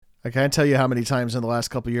I can't tell you how many times in the last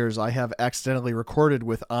couple of years I have accidentally recorded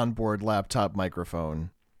with onboard laptop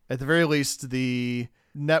microphone. At the very least, the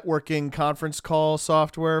networking conference call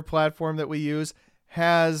software platform that we use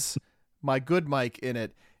has my good mic in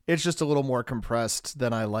it. It's just a little more compressed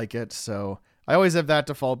than I like it, so I always have that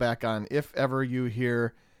to fall back on. If ever you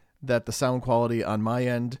hear that the sound quality on my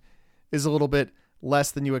end is a little bit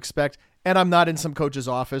less than you expect, and I'm not in some coach's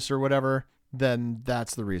office or whatever, then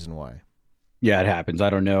that's the reason why. Yeah, it happens.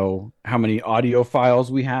 I don't know how many audio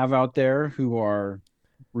files we have out there who are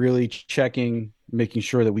really checking, making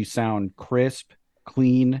sure that we sound crisp,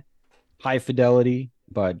 clean, high fidelity,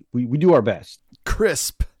 but we do our best.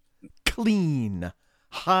 Crisp, clean,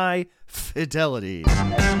 high fidelity.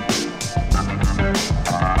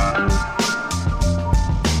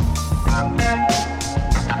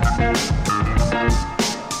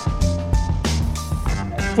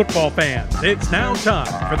 Football fans, it's now time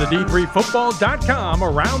for the D3Football.com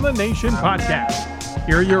Around the Nation podcast.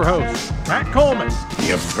 Here are your hosts, Pat Coleman.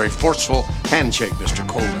 You have a very forceful handshake, Mr.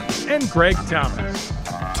 Coleman. And Greg Thomas.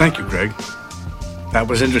 Thank you, Greg. That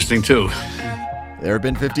was interesting, too. There have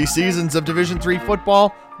been 50 seasons of Division III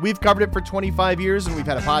football. We've covered it for 25 years, and we've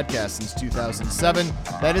had a podcast since 2007.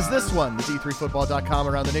 That is this one, the D3Football.com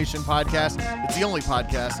Around the Nation podcast. It's the only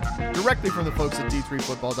podcast directly from the folks at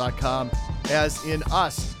D3Football.com, as in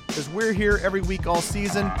us, because we're here every week all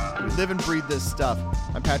season. We live and breathe this stuff.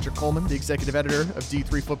 I'm Patrick Coleman, the executive editor of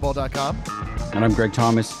D3Football.com. And I'm Greg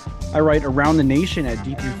Thomas. I write Around the Nation at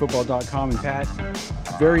D3Football.com. And Pat,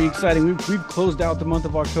 very exciting. We've closed out the month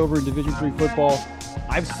of October in Division III football.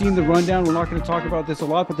 I've seen the rundown. We're not going to talk about this a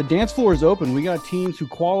lot, but the dance floor is open. We got teams who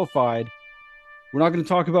qualified. We're not going to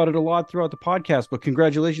talk about it a lot throughout the podcast, but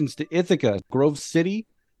congratulations to Ithaca, Grove City,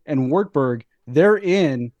 and Wartburg. They're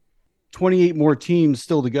in. 28 more teams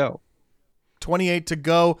still to go. 28 to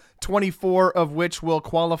go, 24 of which will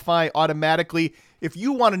qualify automatically. If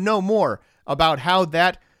you want to know more about how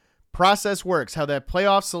that process works, how that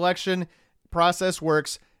playoff selection process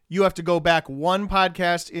works, you have to go back one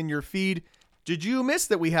podcast in your feed. Did you miss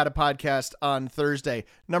that we had a podcast on Thursday,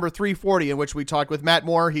 number 340, in which we talked with Matt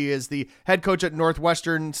Moore? He is the head coach at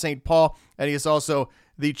Northwestern St. Paul, and he is also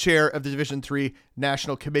the chair of the Division III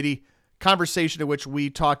National Committee. Conversation in which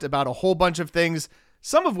we talked about a whole bunch of things,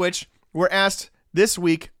 some of which were asked this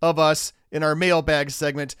week of us in our mailbag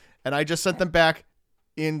segment, and I just sent them back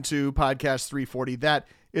into podcast 340. That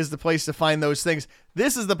is the place to find those things.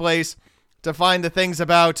 This is the place to find the things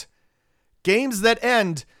about games that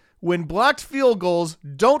end when blocked field goals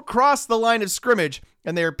don't cross the line of scrimmage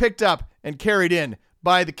and they are picked up and carried in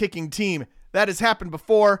by the kicking team. That has happened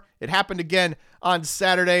before. It happened again on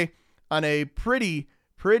Saturday on a pretty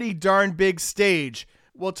darn big stage.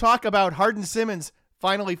 We'll talk about Hardin-Simmons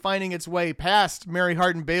finally finding its way past Mary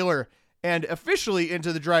Hardin-Baylor and officially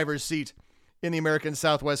into the driver's seat in the American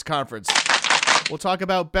Southwest Conference. We'll talk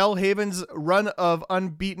about Belhaven's run of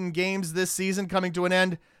unbeaten games this season coming to an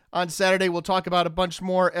end on Saturday. We'll talk about a bunch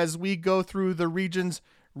more as we go through the regions,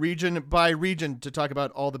 region by region, to talk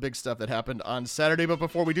about all the big stuff that happened on Saturday. But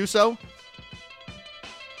before we do so,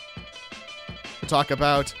 we'll talk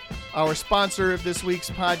about our sponsor of this week's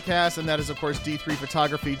podcast, and that is, of course,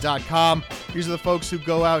 D3Photography.com. These are the folks who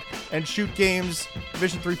go out and shoot games,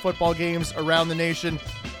 Division III football games around the nation,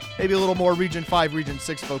 maybe a little more Region 5, Region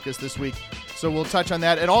 6 focus this week. So we'll touch on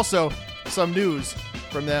that, and also some news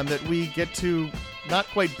from them that we get to not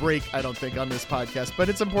quite break, I don't think, on this podcast, but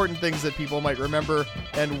it's important things that people might remember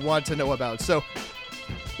and want to know about. So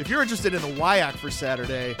if you're interested in the WIAC for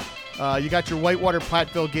Saturday, you got your Whitewater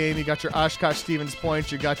Platteville game, you got your Oshkosh Stevens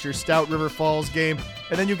Point, you got your Stout River Falls game,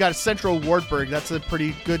 and then you got Central Wartburg. That's a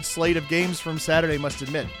pretty good slate of games from Saturday, must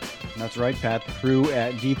admit. That's right, Pat. The crew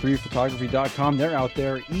at D3Photography.com, they're out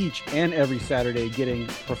there each and every Saturday getting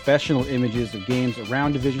professional images of games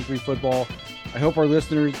around Division III football. I hope our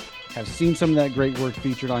listeners have seen some of that great work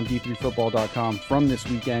featured on D3Football.com from this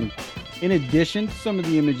weekend. In addition to some of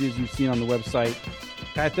the images you've seen on the website,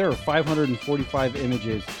 Pat, there are 545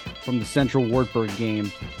 images from the Central Wartburg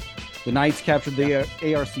game. The Knights captured the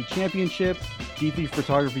ARC championship.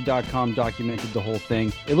 D3Photography.com documented the whole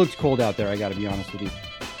thing. It looks cold out there, I got to be honest with you.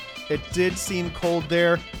 It did seem cold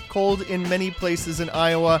there. Cold in many places in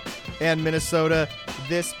Iowa and Minnesota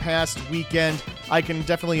this past weekend. I can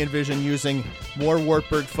definitely envision using more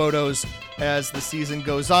Wartburg photos as the season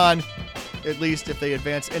goes on, at least if they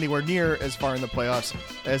advance anywhere near as far in the playoffs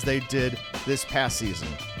as they did this past season.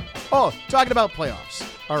 Oh, talking about playoffs.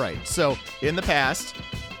 All right, so in the past,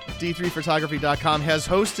 D3Photography.com has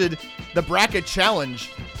hosted the Bracket Challenge,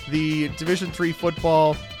 the Division III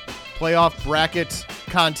football playoff bracket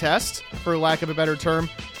contest, for lack of a better term.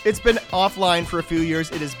 It's been offline for a few years.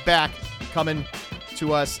 It is back, coming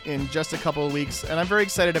to us in just a couple of weeks, and I'm very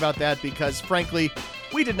excited about that because, frankly,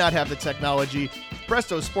 we did not have the technology.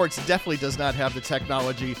 Presto Sports definitely does not have the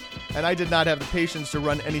technology, and I did not have the patience to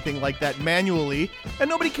run anything like that manually, and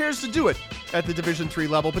nobody cares to do it at the Division III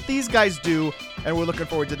level, but these guys do, and we're looking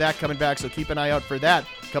forward to that coming back, so keep an eye out for that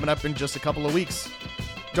coming up in just a couple of weeks.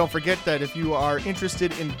 Don't forget that if you are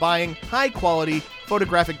interested in buying high-quality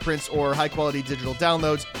photographic prints or high-quality digital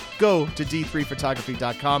downloads, go to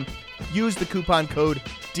d3photography.com. Use the coupon code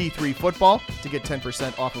D3Football to get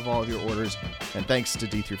 10% off of all of your orders. And thanks to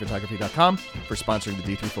d3photography.com for sponsoring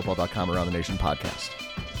the D3Football.com Around the Nation podcast.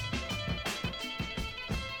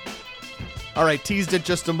 All right, teased it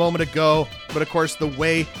just a moment ago, but of course the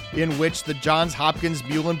way in which the Johns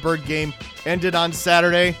Hopkins-Muhlenberg game ended on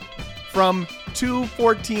Saturday, from 2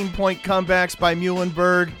 14-point comebacks by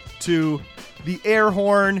Muhlenberg to the air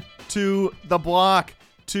horn to the block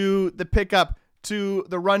to the pickup to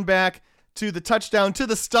the run back to the touchdown to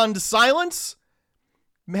the stunned silence,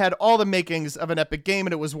 had all the makings of an epic game,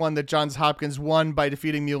 and it was one that Johns Hopkins won by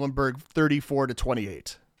defeating Muhlenberg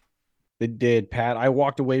 34-28. It did, Pat. I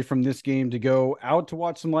walked away from this game to go out to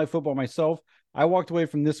watch some live football myself. I walked away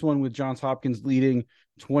from this one with Johns Hopkins leading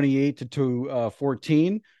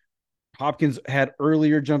 28-14. Hopkins had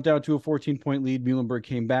earlier jumped out to a 14-point lead. Muhlenberg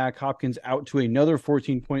came back. Hopkins out to another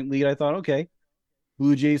 14-point lead. I thought, okay,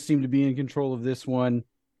 Blue Jays seemed to be in control of this one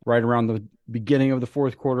right around the beginning of the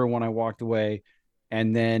fourth quarter when I walked away.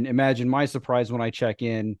 And then imagine my surprise when I check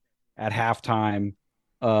in at halftime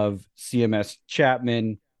of CMS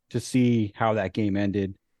Chapman to see how that game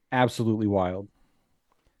ended. Absolutely wild.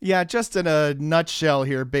 Yeah, just in a nutshell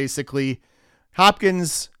here, basically,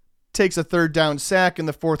 Hopkins takes a third down sack in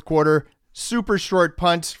the fourth quarter, super short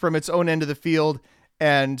punt from its own end of the field,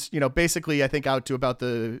 and, basically I think out to about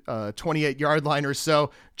the 28-yard line or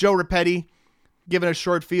so. Joe Rapetti, given a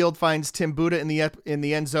short field, finds Tim Buda in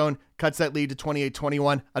the end zone, cuts that lead to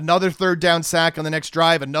 28-21. Another third down sack on the next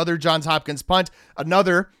drive, another Johns Hopkins punt,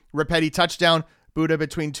 another Rapetti touchdown, Buda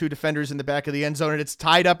between two defenders in the back of the end zone, and it's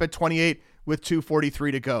tied up at 28 with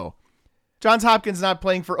 2:43 to go. Johns Hopkins not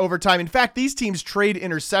playing for overtime. In fact, these teams trade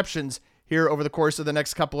interceptions here over the course of the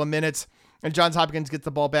next couple of minutes, and Johns Hopkins gets the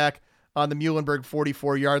ball back on the Muhlenberg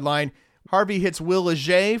 44-yard line. Harvey hits Will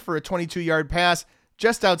Leger for a 22-yard pass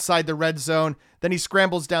just outside the red zone. Then he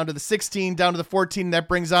scrambles down to the 16, down to the 14, and that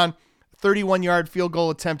brings on a 31-yard field goal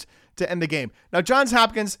attempt to end the game. Now, Johns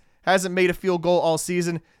Hopkins hasn't made a field goal all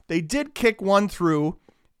season. They did kick one through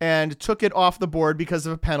and took it off the board because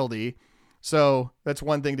of a penalty. So that's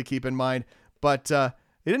one thing to keep in mind. But they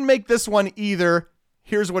didn't make this one either.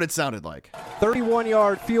 Here's what it sounded like.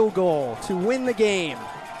 31-yard field goal to win the game.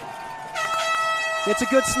 It's a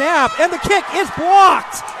good snap, and the kick is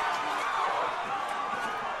blocked.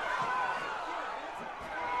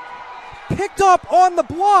 Picked up on the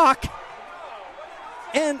block,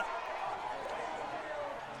 and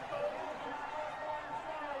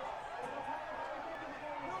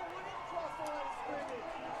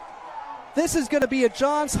this is going to be a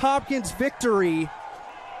Johns Hopkins victory.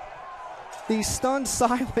 The stunned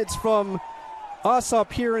silence from us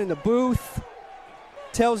up here in the booth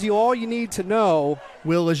tells you all you need to know.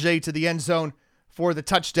 Will Leger to the end zone for the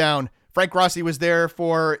touchdown. Frank Rossi was there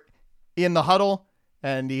for In the Huddle,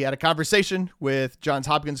 and he had a conversation with Johns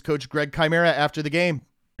Hopkins coach Greg Chimera after the game.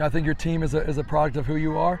 I think your team is a product of who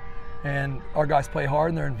you are, and our guys play hard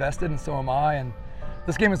and they're invested, and so am I. And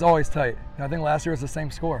this game is always tight. I think last year was the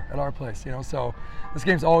same score at our place, so this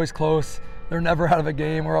game's always close. They're never out of a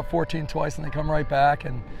game. We're up 14 twice and they come right back.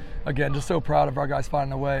 And again, just so proud of our guys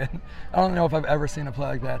finding a way. And I don't know if I've ever seen a play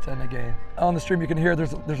like that to end a game. On the stream, you can hear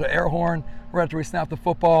there's an air horn right after we snap the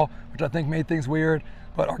football, which I think made things weird.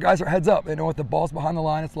 But our guys are heads up. They know if the ball's behind the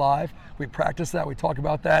line, it's live. We practice that. We talk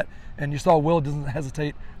about that. And you saw Will doesn't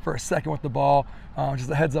hesitate for a second with the ball. Just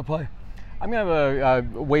a heads up play. I'm going to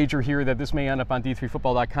have a wager here that this may end up on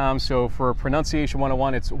D3Football.com. So for Pronunciation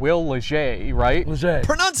 101, it's Will Leger, right? Leger.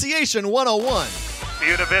 Pronunciation 101.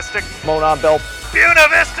 Buena Vista. Monon Belt. Buena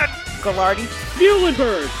Vista. Gallardi.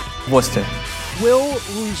 Muhlenberg. Worcester. Will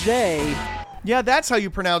Leger. Yeah, that's how you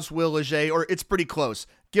pronounce Will Leger, or it's pretty close.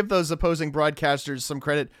 Give those opposing broadcasters some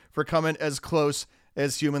credit for coming as close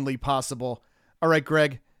as humanly possible. All right,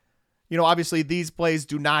 Greg. Obviously these plays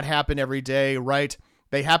do not happen every day, right?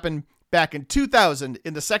 They happen back in 2000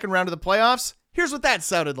 in the second round of the playoffs. Here's what that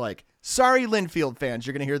sounded like. Sorry, Linfield fans,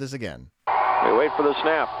 you're going to hear this again. They wait for the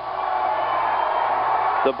snap.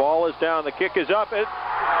 The ball is down. The kick is up. It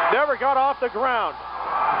never got off the ground.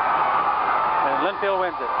 And Linfield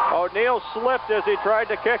wins it. O'Neal slipped as he tried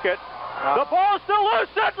to kick it. The ball is still loose.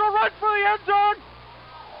 Central runs for the end zone.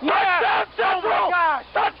 Touchdown Central! Oh my gosh!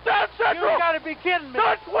 Touchdown Central! You gotta be kidding me!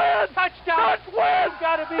 Dutch wins! Touchdown! Dutch wins! You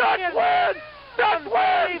gotta be Dutch kidding wins! me! Dutch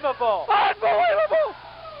wins! Unbelievable! Unbelievable!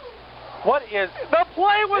 What is... The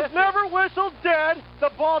play was never whistled dead.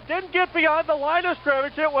 The ball didn't get beyond the line of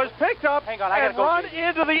scrimmage. It was picked up Hang on, I and gotta go run see.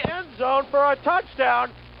 into the end zone for a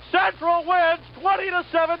touchdown. Central wins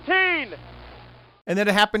 20-17. And then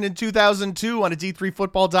it happened in 2002 on a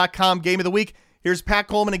D3Football.com Game of the Week. Here's Pat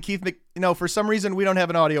Coleman and Keith for some reason, we don't have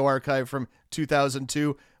an audio archive from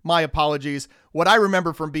 2002. My apologies. What I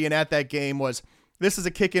remember from being at that game was this is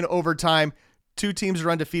a kick in overtime. Two teams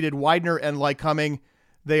are undefeated, Widener and Lycoming.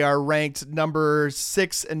 They are ranked number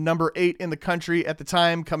 6 and number 8 in the country at the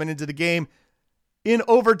time coming into the game. In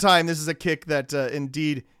overtime, this is a kick that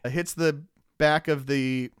indeed hits the back of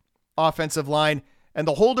the offensive line, and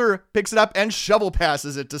the holder picks it up and shovel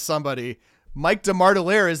passes it to somebody. Mike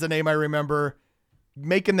DeMartelaire is the name I remember,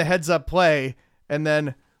 making the heads-up play, and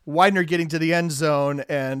then Widener getting to the end zone,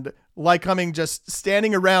 and Lycoming just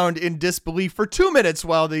standing around in disbelief for 2 minutes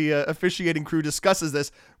while the officiating crew discusses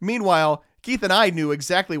this. Meanwhile, Keith and I knew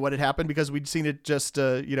exactly what had happened because we'd seen it just,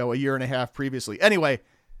 a year and a half previously. Anyway,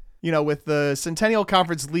 with the Centennial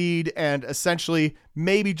Conference lead and essentially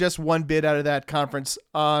maybe just one bid out of that conference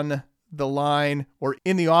on the line or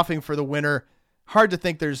in the offing for the winner, hard to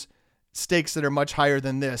think there's stakes that are much higher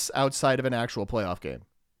than this outside of an actual playoff game.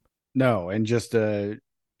 No, and just a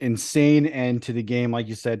insane end to the game. Like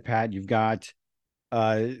you said, Pat, you've got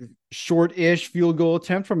a short-ish field goal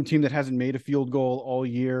attempt from a team that hasn't made a field goal all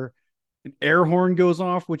year. An air horn goes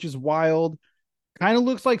off, which is wild. Kind of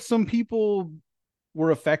looks like some people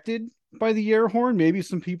were affected by the air horn. Maybe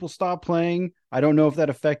some people stopped playing. I don't know if that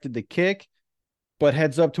affected the kick, but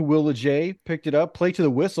heads up to Will Leger, picked it up, play to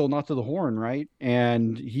the whistle, not to the horn, right?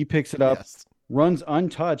 And he picks it up, yes. Runs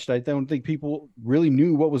untouched. I don't think people really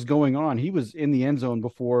knew what was going on. He was in the end zone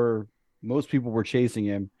before most people were chasing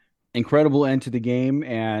him. Incredible end to the game.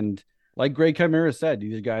 And like Greg Chimera said,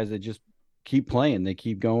 these are guys that just keep playing. They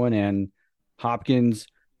keep going. And Hopkins,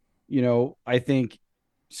 I think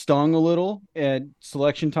stung a little at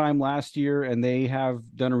selection time last year, and they have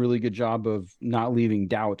done a really good job of not leaving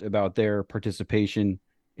doubt about their participation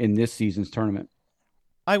in this season's tournament.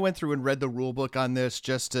 I went through and read the rule book on this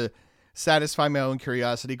just to satisfy my own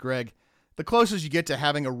curiosity, Greg. The closest you get to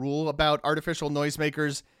having a rule about artificial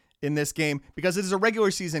noisemakers in this game, because it is a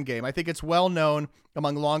regular season game. I think it's well known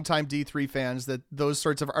among longtime D3 fans that those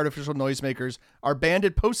sorts of artificial noisemakers are banned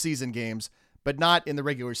at postseason games, but not in the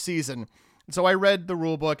regular season. And so I read the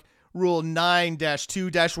rule book, Rule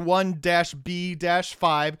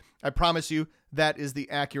 9-2-1-B-5. I promise you that is the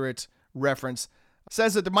accurate reference. It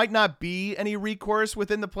says that there might not be any recourse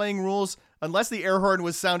within the playing rules unless the air horn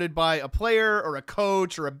was sounded by a player or a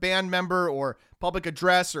coach or a band member or public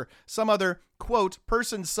address or some other, quote,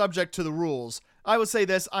 person subject to the rules. I will say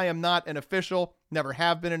this, I am not an official, never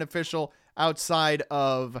have been an official outside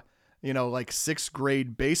of, like 6th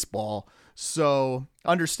grade baseball. So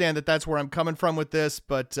understand that that's where I'm coming from with this,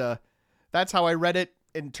 but that's how I read it.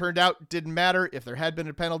 It turned out didn't matter. If there had been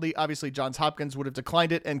a penalty, obviously Johns Hopkins would have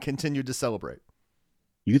declined it and continued to celebrate.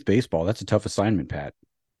 Youth baseball, that's a tough assignment, Pat.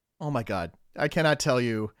 Oh my God. I cannot tell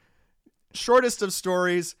you. Shortest of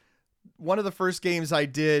stories. One of the first games I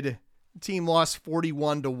did, team lost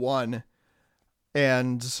 41-1.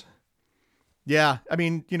 And yeah, I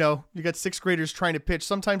mean, you got 6th graders trying to pitch.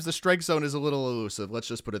 Sometimes the strike zone is a little elusive. Let's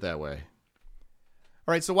just put it that way.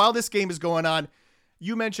 All right. So while this game is going on,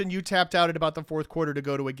 you mentioned you tapped out at about the 4th quarter to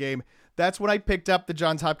go to a game. That's when I picked up the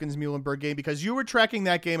Johns Hopkins Muhlenberg game because you were tracking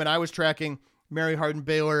that game and I was tracking Mary Hardin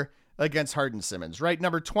Baylor against Hardin Simmons, right?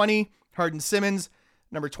 Number 20, Hardin Simmons.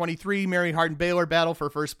 Number 23, Mary Hardin Baylor battle for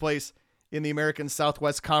first place in the American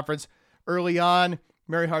Southwest Conference. Early on,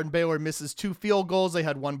 Mary Hardin Baylor misses 2 field goals. They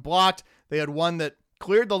had one blocked. They had one that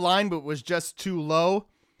cleared the line but was just too low.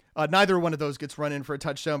 Neither one of those gets run in for a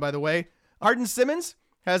touchdown, by the way. Hardin Simmons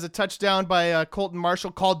has a touchdown by Colton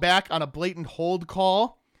Marshall called back on a blatant hold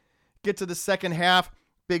call. Get to the second half.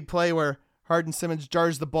 Big play where Hardin Simmons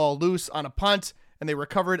jars the ball loose on a punt, and they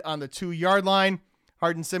recovered on the 2-yard line.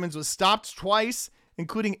 Hardin Simmons was stopped twice,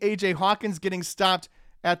 including A.J. Hawkins getting stopped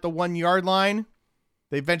at the 1-yard line.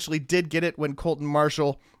 They eventually did get it when Colton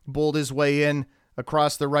Marshall bowled his way in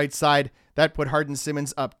across the right side. That put Hardin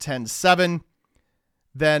Simmons up 10-7.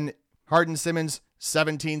 Then Hardin Simmons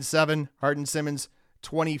 17-7. Hardin Simmons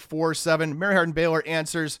 24-7. Mary Hardin Baylor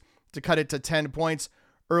answers to cut it to 10 points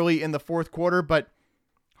early in the 4th quarter, but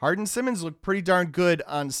Hardin Simmons looked pretty darn good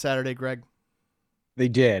on Saturday, Greg. They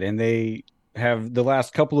did, and they have the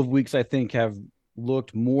last couple of weeks, I think, have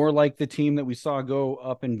looked more like the team that we saw go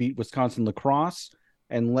up and beat Wisconsin lacrosse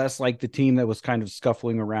and less like the team that was kind of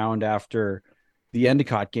scuffling around after the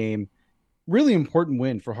Endicott game. Really important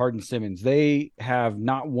win for Hardin Simmons. They have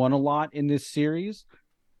not won a lot in this series,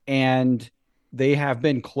 and they have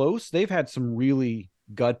been close. They've had some really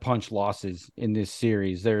gut punch losses in this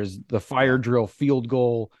series. There's the fire drill field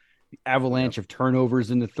goal, the avalanche of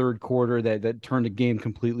turnovers in the third quarter that turned a game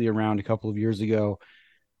completely around a couple of years ago.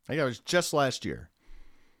 I think it was just last year.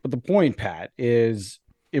 But the point, Pat, is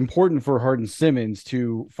important for Hardin Simmons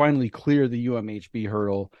to finally clear the UMHB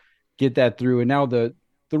hurdle, get that through. And now the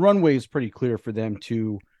runway is pretty clear for them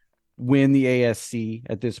to win the ASC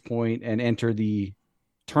at this point and enter the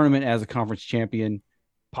tournament as a conference champion,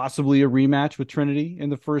 possibly a rematch with Trinity in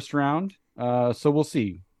the first round. So we'll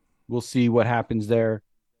see. We'll see what happens there.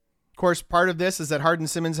 Of course, part of this is that Hardin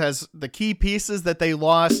Simmons has the key pieces that they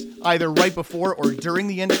lost either right before or during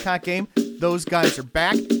the Endicott game. Those guys are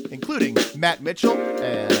back, including Matt Mitchell.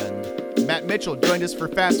 And Matt Mitchell joined us for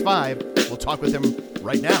Fast Five. We'll talk with him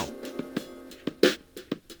right now.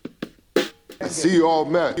 See you all,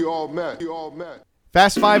 Matt.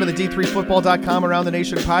 Fast Five on the D3Football.com Around the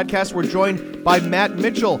Nation podcast. We're joined by Matt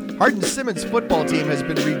Mitchell. Hardin Simmons football team has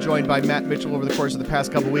been rejoined by Matt Mitchell over the course of the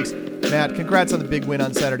past couple weeks. Matt, congrats on the big win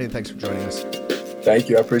on Saturday, and thanks for joining us. Thank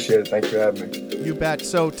you. I appreciate it. Thanks for having me. You bet.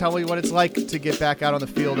 So tell me what it's like to get back out on the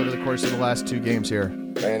field over the course of the last two games here.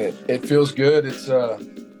 Man, it feels good. It's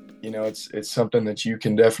it's something that you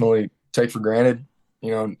can definitely take for granted,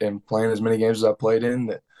 and playing as many games as I played in,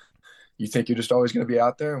 that you think you're just always going to be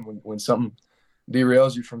out there. And when something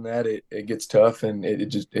derails you from that, it gets tough, and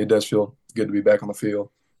it does feel good to be back on the field.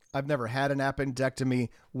 I've never had an appendectomy.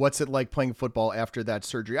 What's it like playing football after that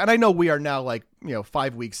surgery? And I know we are now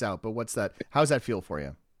 5 weeks out, but how's that feel for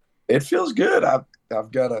you? It feels good.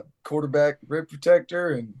 I've got a quarterback rib protector,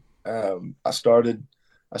 and I started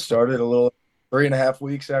a little 3.5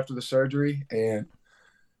 weeks after the surgery, and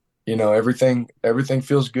everything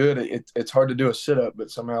feels good. It's hard to do a sit-up,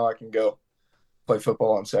 but somehow I can go play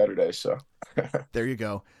football on Saturday. So there you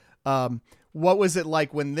go. What was it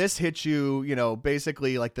like when this hit you,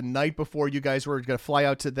 basically like the night before you guys were going to fly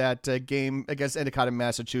out to that game against Endicott in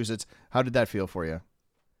Massachusetts? How did that feel for you?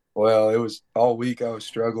 Well, it was all week I was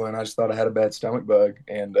struggling. I just thought I had a bad stomach bug.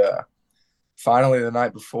 And finally the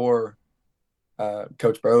night before,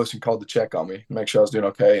 Coach Burleson called to check on me to make sure I was doing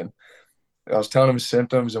okay. And I was telling him his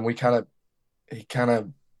symptoms, and he kind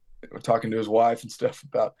of were talking to his wife and stuff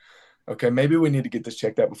about, okay, maybe we need to get this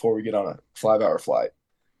checked out before we get on a 5-hour flight.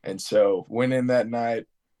 And so went in that night,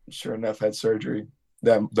 sure enough, had surgery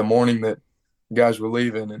the morning that guys were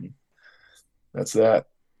leaving, and that's that.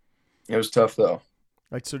 It was tough though.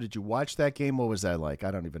 Right. So did you watch that game? What was that like? I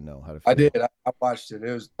don't even know how to feel. I did. I watched it.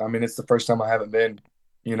 It's the first time I haven't been,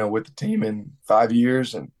 with the team in 5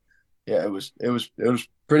 years. And yeah, it was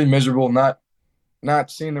pretty miserable, not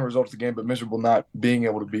seeing the result of the game, but miserable not being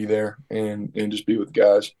able to be there and just be with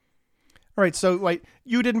guys. All right. So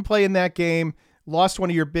you didn't play in that game. Lost one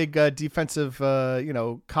of your big defensive,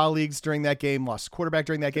 colleagues during that game. Lost quarterback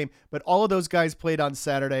during that game. But all of those guys played on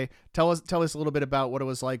Saturday. Tell us a little bit about what it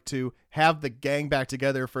was like to have the gang back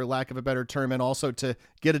together, for lack of a better term, and also to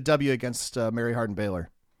get a W against Mary Hardin Baylor.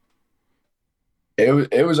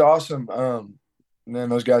 It was awesome. And then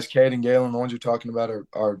those guys, Cade and Galen, the ones you're talking about,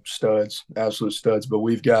 are studs, absolute studs. But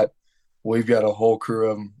we've got a whole crew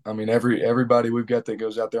of them. I mean, everybody we've got that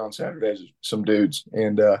goes out there on Saturdays is some dudes,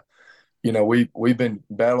 and we've been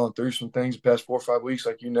battling through some things the past 4 or 5 weeks,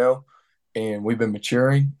 and we've been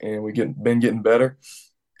maturing, and been getting better.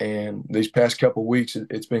 And these past couple of weeks,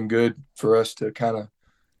 it's been good for us to kind of,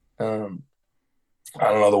 I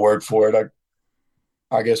don't know the word for it.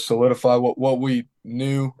 I guess solidify what we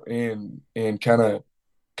knew and kind of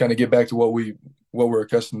get back to what we're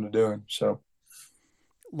accustomed to doing. So.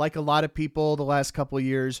 Like a lot of people the last couple of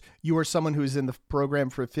years, you are someone who's in the program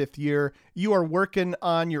for a 5th year. You are working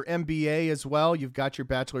on your MBA as well. You've got your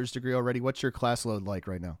bachelor's degree already. What's your class load like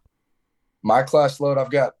right now? My class load, I've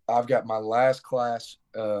got my last class.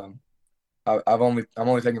 I'm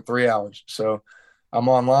only taking 3 hours. So I'm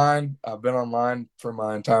online. I've been online for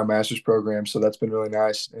my entire master's program. So that's been really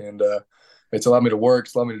nice. And it's allowed me to work.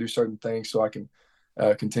 It's allowed me to do certain things so I can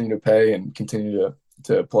continue to pay and continue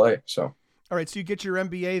to play. So. All right, so you get your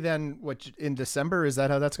MBA then in December? Is that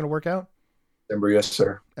how that's going to work out? December, yes,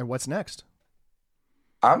 sir. And what's next?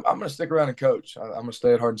 I'm going to stick around and coach. I'm going to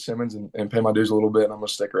stay at Hardin Simmons and pay my dues a little bit, and I'm going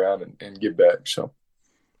to stick around and give back. So,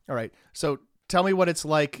 all right. So tell me what it's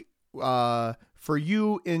like for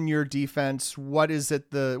you in your defense. What are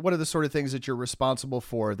the sort of things that you're responsible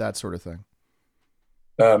for? That sort of thing.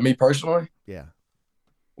 Me personally? Yeah.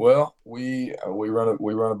 Well, we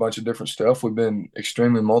run a bunch of different stuff. We've been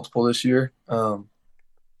extremely multiple this year.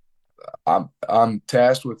 I'm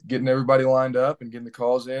tasked with getting everybody lined up and getting the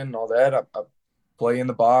calls in and all that. I play in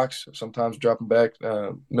the box, sometimes dropping back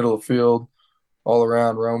middle of the field, all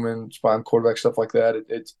around, roaming, spine quarterback, stuff like that.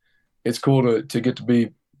 It's cool to get to be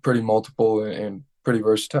pretty multiple and pretty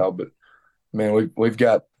versatile. But man, we've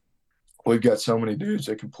got so many dudes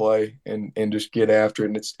that can play and just get after it.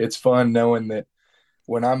 And it's fun knowing that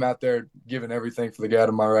when I'm out there giving everything for the guy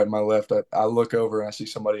to my right and my left, I look over and I see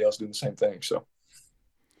somebody else doing the same thing. So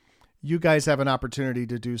you guys have an opportunity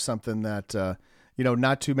to do something that,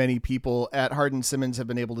 not too many people at Hardin-Simmons have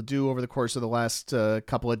been able to do over the course of the last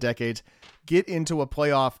couple of decades. Get into a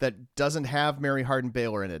playoff that doesn't have Mary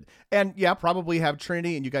Hardin-Baylor in it. And yeah, probably have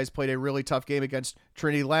Trinity, and you guys played a really tough game against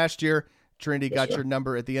Trinity last year. Trinity got your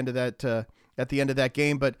number at the end of that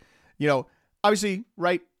game. But, obviously,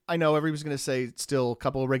 right, I know everybody's going to say still a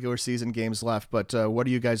couple of regular season games left, but what are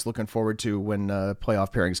you guys looking forward to when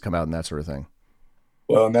playoff pairings come out and that sort of thing?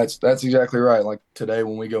 Well, and that's exactly right. Like today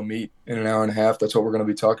when we go meet in an hour and a half, that's what we're going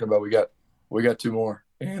to be talking about. We got two more.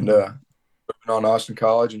 And moving on to Austin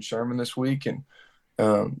College and Sherman this week. And,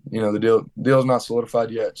 the deal's not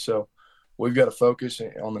solidified yet. So we've got to focus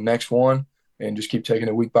on the next one and just keep taking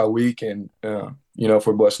it week by week. And, if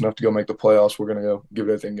we're blessed enough to go make the playoffs, we're going to go give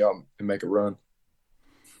everything out and make a run.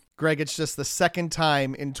 Greg, it's just the second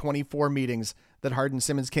time in 24 meetings that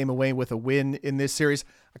Hardin-Simmons came away with a win in this series.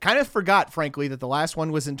 I kind of forgot, frankly, that the last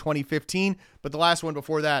one was in 2015, but the last one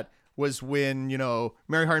before that was when,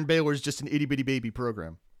 Mary Hardin-Baylor is just an itty-bitty baby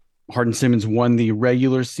program. Hardin-Simmons won the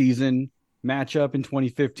regular season matchup in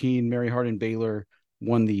 2015. Mary Hardin-Baylor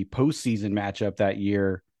won the postseason matchup that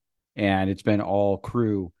year, and it's been all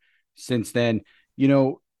crew since then.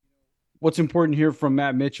 What's important here from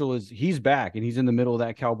Matt Mitchell is he's back, and he's in the middle of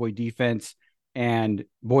that Cowboy defense. And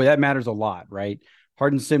boy, that matters a lot, right?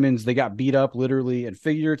 Hardin-Simmons, they got beat up literally and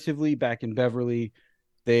figuratively back in Beverly.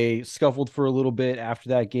 They scuffled for a little bit after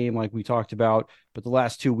that game, like we talked about. But the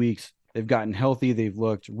last 2 weeks, they've gotten healthy. They've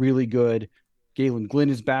looked really good. Galen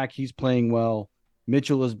Glynn is back. He's playing well.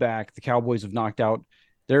 Mitchell is back. The Cowboys have knocked out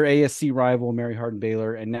their ASC rival, Mary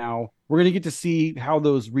Hardin-Baylor. And now we're going to get to see how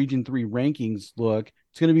those Region 3 rankings look.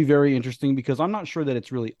 It's going to be very interesting because I'm not sure that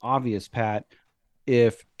it's really obvious, Pat,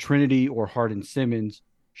 if Trinity or Hardin-Simmons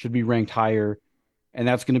should be ranked higher. And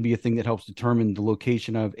that's going to be a thing that helps determine the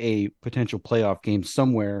location of a potential playoff game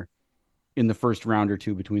somewhere in the first round or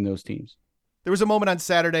two between those teams. There was a moment on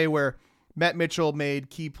Saturday where Matt Mitchell made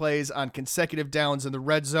key plays on consecutive downs in the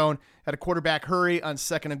red zone, had a quarterback hurry on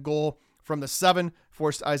 2nd and goal from the 7,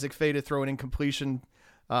 forced Isaac Fay to throw an incompletion.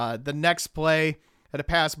 The next play had a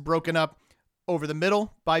pass broken up over the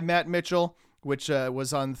middle by Matt Mitchell, which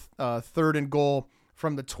was on 3rd and goal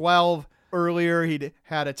from the 12. Earlier, he'd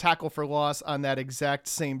had a tackle for loss on that exact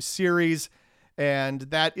same series, and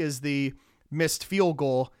that is the missed field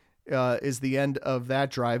goal is the end of that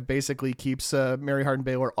drive. Basically keeps Mary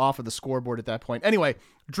Hardin-Baylor off of the scoreboard at that point. Anyway,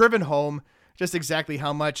 driven home just exactly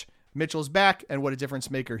how much Mitchell's back and what a difference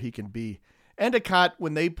maker he can be. Endicott,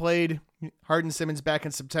 when they played Hardin-Simmons back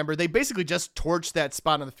in September, they basically just torched that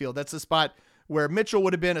spot on the field. That's the spot where Mitchell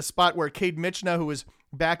would have been, a spot where Cade Michna, who was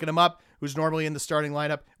backing him up, who's normally in the starting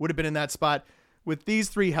lineup, would have been in that spot. With these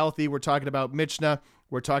three healthy, we're talking about Michna,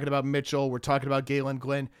 we're talking about Mitchell, we're talking about Galen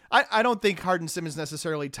Glynn. I don't think Hardin-Simmons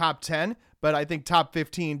necessarily top 10, but I think top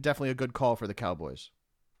 15, definitely a good call for the Cowboys.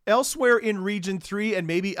 Elsewhere in Region 3, and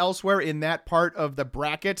maybe elsewhere in that part of the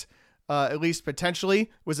bracket, at least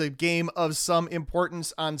potentially, was a game of some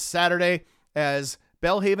importance on Saturday as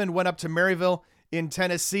Belhaven went up to Maryville in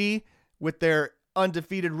Tennessee with their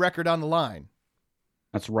undefeated record on the line.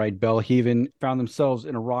 That's right. Belhaven found themselves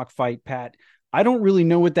in a rock fight, Pat. I don't really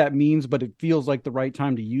know what that means, but it feels like the right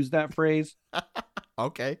time to use that phrase.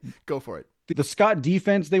 Okay, go for it. The Scott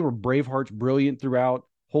defense, they were Bravehearts brilliant throughout,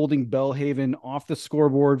 holding Belhaven off the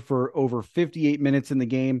scoreboard for over 58 minutes in the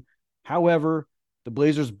game. However, the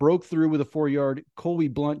Blazers broke through with a 4-yard Colby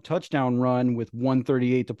Blunt touchdown run with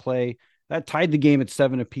 1:38 to play. That tied the game at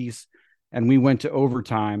 7 apiece, and we went to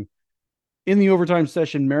overtime. In the overtime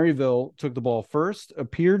session, Maryville took the ball first,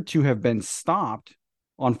 appeared to have been stopped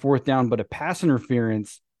on 4th down, but a pass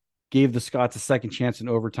interference gave the Scots a second chance in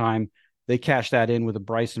overtime. They cashed that in with a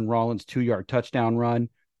Bryson Rollins 2-yard touchdown run.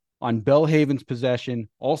 On Belhaven's possession,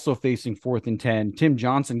 also facing 4th and 10, Tim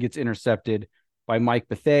Johnson gets intercepted by Mike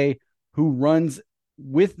Bethay, who runs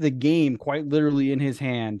with the game quite literally in his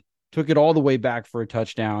hand, took it all the way back for a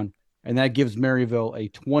touchdown, and that gives Maryville a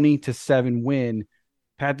 20-7 win.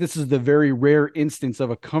 Pat, this is the very rare instance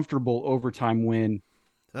of a comfortable overtime win.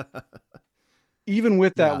 Even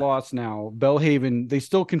with that loss now, Belhaven, they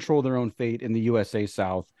still control their own fate in the USA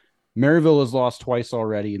South. Maryville has lost twice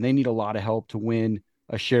already, and they need a lot of help to win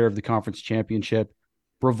a share of the conference championship.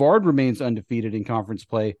 Brevard remains undefeated in conference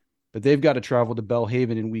play, but they've got to travel to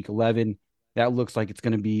Belhaven in week 11. That looks like it's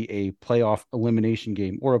going to be a playoff elimination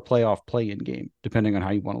game or a playoff play-in game, depending on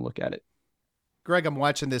how you want to look at it. Greg, I'm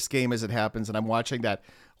watching this game as it happens, and I'm watching that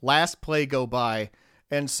last play go by.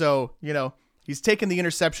 And so, he's taken the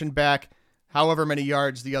interception back however many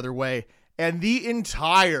yards the other way, and the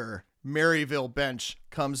entire Maryville bench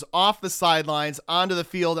comes off the sidelines onto the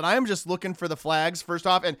field, and I'm just looking for the flags first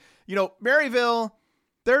off. And, Maryville,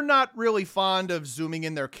 they're not really fond of zooming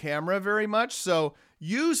in their camera very much, so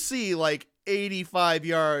you see like 85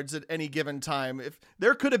 yards at any given time. If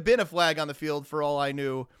there could have been a flag on the field for all I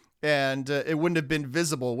knew, and it wouldn't have been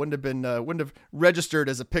visible, wouldn't have registered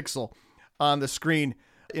as a pixel on the screen.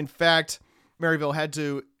 In fact, Maryville had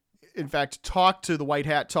to, talk to the white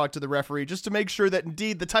hat, talk to the referee, just to make sure that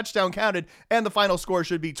indeed the touchdown counted and the final score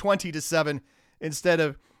should be 20-7 instead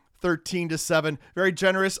of 13-7. Very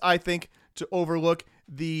generous, I think, to overlook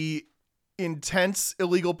the intense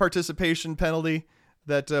illegal participation penalty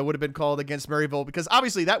that would have been called against Maryville, because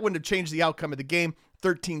obviously that wouldn't have changed the outcome of the game.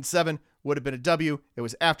 13-7 would have been a W. It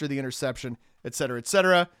was after the interception, et cetera, et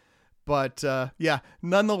cetera. But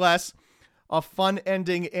nonetheless, a fun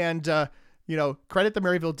ending, and credit the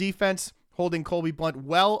Maryville defense, holding Colby Blunt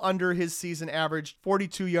well under his season average,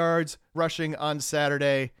 42 yards rushing on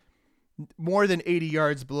Saturday, more than 80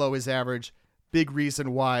 yards below his average. Big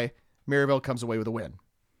reason why Maryville comes away with a win.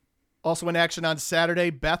 Also in action on Saturday,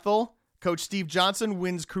 Bethel. Coach Steve Johnson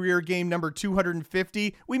wins career game number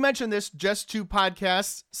 250. We mentioned this just 2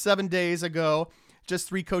 podcasts 7 days ago. Just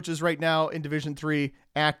 3 coaches right now in Division III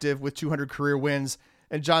active with 200 career wins.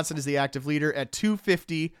 And Johnson is the active leader at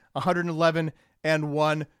 250, 111, and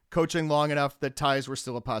 1, coaching long enough that ties were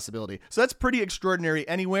still a possibility. So that's pretty extraordinary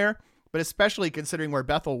anywhere, but especially considering where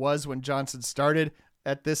Bethel was when Johnson started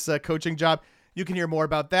at this coaching job. You can hear more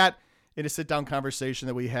about that in a sit-down conversation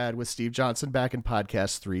that we had with Steve Johnson back in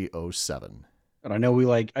podcast 307. And I know we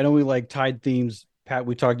like tied themes. Pat,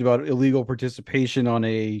 we talked about illegal participation on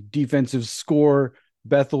a defensive score.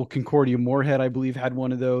 Bethel Concordia Moorhead, I believe, had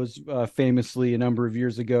one of those famously a number of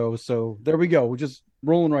years ago. So there we go. We're just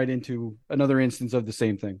rolling right into another instance of the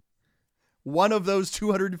same thing. One of those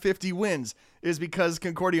 250 wins is because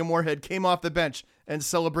Concordia Moorhead came off the bench and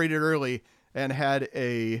celebrated early and had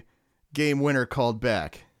a game winner called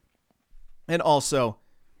back. And also,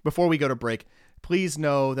 before we go to break, please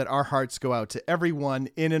know that our hearts go out to everyone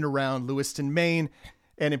in and around Lewiston, Maine,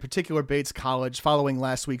 and in particular Bates College following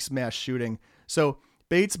last week's mass shooting. So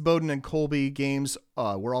Bates, Bowdoin, and Colby games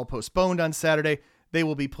were all postponed on Saturday. They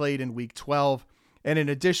will be played in week 12. And in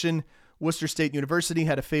addition, Worcester State University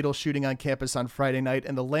had a fatal shooting on campus on Friday night,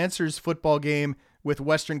 and the Lancers football game with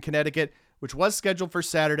Western Connecticut, which was scheduled for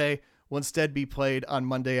Saturday, will instead be played on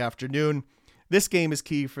Monday afternoon. This game is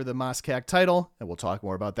key for the MOSCAC title, and we'll talk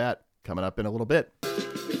more about that coming up in a little bit.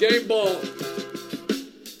 The game ball.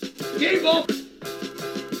 Game ball.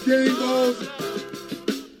 Game balls.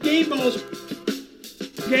 Game balls.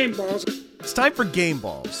 Game balls. It's time for Game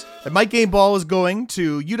Balls. And my game ball is going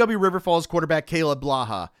to UW River Falls quarterback Caleb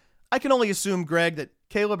Blaha. I can only assume, Greg, that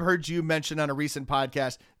Caleb heard you mention on a recent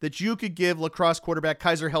podcast that you could give lacrosse quarterback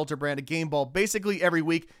Kaiser Helterbrand a game ball basically every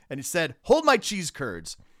week, and he said, "Hold my cheese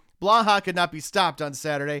curds." Blaha could not be stopped on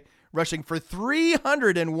Saturday, rushing for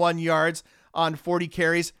 301 yards on 40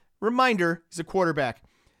 carries. Reminder, he's a quarterback.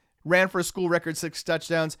 Ran for a school record 6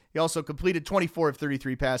 touchdowns. He also completed 24 of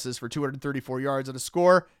 33 passes for 234 yards and a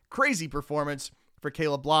score. Crazy performance for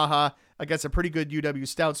Caleb Blaha against a pretty good UW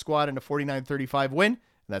Stout squad in a 49-35 win. And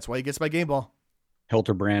that's why he gets my game ball.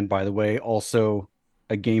 Helterbrand, by the way, also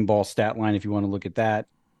a game ball stat line if you want to look at that.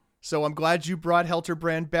 So I'm glad you brought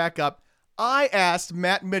Helterbrand back up. I asked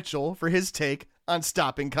Matt Mitchell for his take on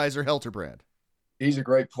stopping Kaiser Helterbrand. He's a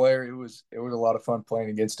great player. It was a lot of fun playing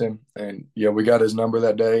against him. And, we got his number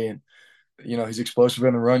that day. And, he's explosive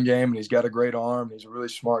in the run game, and he's got a great arm. He's a really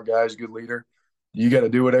smart guy. He's a good leader. You got to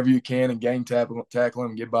do whatever you can and gang tackle him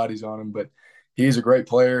and get bodies on him. But he's a great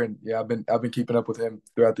player, and, I've been keeping up with him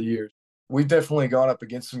throughout the years. We've definitely gone up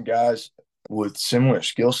against some guys with similar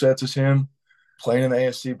skill sets as him playing in the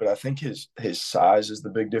ASC, but I think his size is the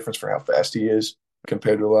big difference for how fast he is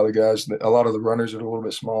compared to a lot of guys. A lot of the runners are a little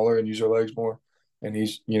bit smaller and use their legs more. And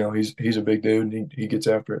he's a big dude, and he gets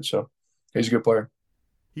after it. So he's a good player.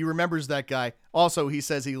 He remembers that guy. Also, he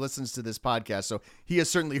says he listens to this podcast, so he has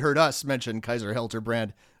certainly heard us mention Kaiser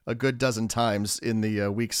Helterbrand a good dozen times in the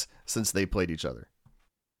weeks since they played each other.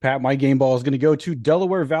 Pat, my game ball is going to go to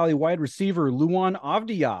Delaware Valley wide receiver Luan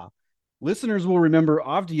Avdia. Listeners will remember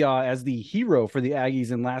Avdia as the hero for the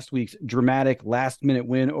Aggies in last week's dramatic last-minute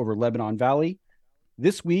win over Lebanon Valley.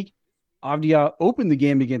 This week, Avdia opened the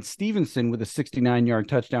game against Stevenson with a 69-yard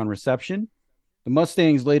touchdown reception. The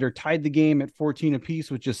Mustangs later tied the game at 14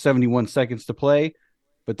 apiece with just 71 seconds to play,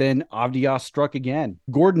 but then Avdia struck again.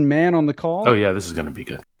 Gordon Mann on the call. Oh, yeah, this is going to be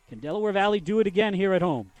good. Can Delaware Valley do it again here at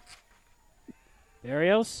home?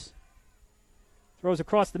 Barrios throws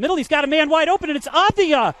across the middle. He's got a man wide open, and it's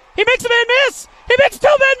Avdia. He makes a man miss. He makes two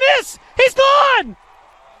men miss. He's gone.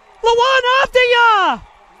 Lawan Avdia.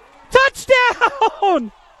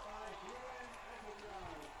 Touchdown.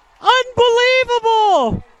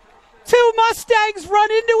 Unbelievable. Two Mustangs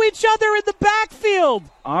run into each other in the backfield.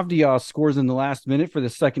 Avdia scores in the last minute for the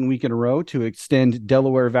second week in a row to extend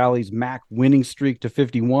Delaware Valley's MAC winning streak to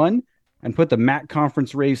 51 and put the MAC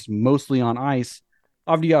conference race mostly on ice.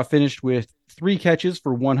 Avdia finished with 3 catches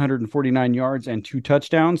for 149 yards and 2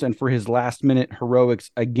 touchdowns, and for his last-minute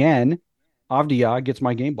heroics again, Avdia gets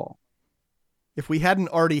my game ball. If we hadn't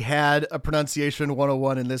already had a pronunciation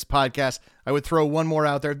 101 in this podcast, I would throw one more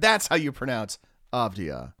out there. That's how you pronounce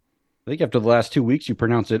Avdia. I think after the last 2 weeks, you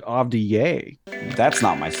pronounce it Avdia. That's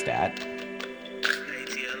not my stat.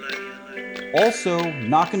 Also,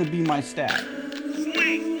 not going to be my stat.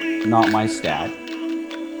 Not my stat.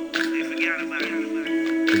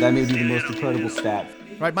 But that may be the most incredible stat.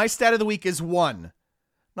 Right, my stat of the week is 1.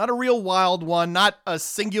 Not a real wild one, not a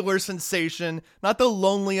singular sensation, not the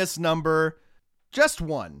loneliest number, just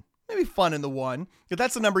 1. Maybe fun in the 1. If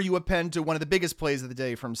that's the number you append to one of the biggest plays of the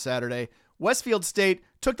day from Saturday. Westfield State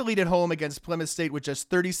took the lead at home against Plymouth State with just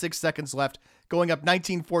 36 seconds left, going up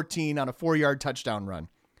 19-14 on a 4-yard touchdown run.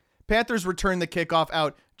 Panthers returned the kickoff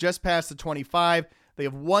out just past the 25. They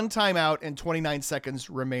have 1 timeout and 29 seconds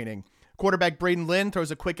remaining. Quarterback Braden Lynn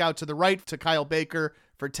throws a quick out to the right to Kyle Baker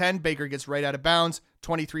for 10. Baker gets right out of bounds,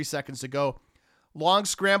 23 seconds to go. Long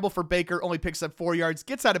scramble for Baker, only picks up 4 yards,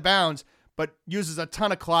 gets out of bounds, but uses a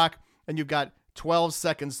ton of clock, and you've got 12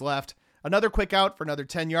 seconds left. Another quick out for another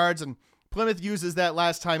 10 yards, and Plymouth uses that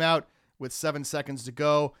last timeout with 7 seconds to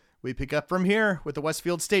go. We pick up from here with the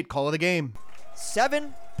Westfield State call of the game.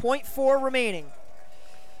 7.4 remaining.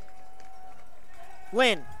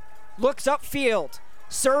 Lynn looks upfield.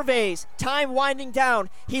 Surveys, time winding down.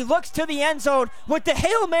 He looks to the end zone with the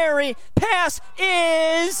Hail Mary. Pass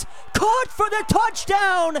is caught for the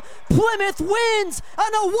touchdown. Plymouth wins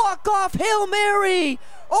on a walk-off Hail Mary.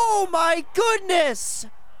 Oh my goodness.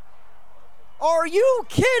 Are you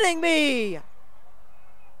kidding me?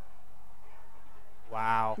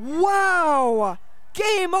 Wow. Wow.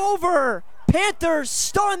 Game over. Panthers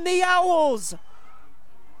stun the Owls.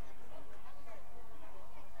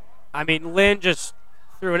 I mean, Lynn just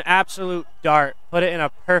threw an absolute dart, put it in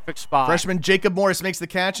a perfect spot. Freshman Jacob Morris makes the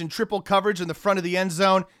catch in triple coverage in the front of the end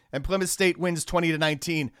zone, and Plymouth State wins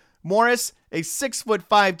 20-19. Morris, a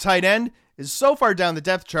 6'5" tight end, is so far down the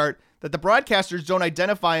depth chart that the broadcasters don't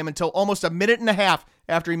identify him until almost a minute and a half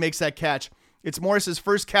after he makes that catch. It's Morris's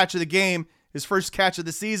first catch of the game, his first catch of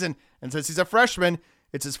the season, and since he's a freshman,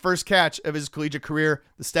 it's his first catch of his collegiate career.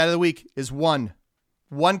 The stat of the week is 1.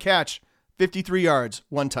 1 catch, 53 yards,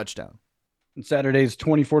 1 touchdown. Saturday's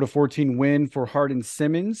 24-14 win for Hardin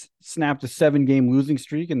Simmons snapped a 7-game losing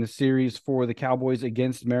streak in the series for the Cowboys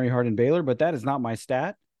against Mary Hardin Baylor, but that is not my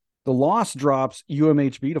stat. The loss drops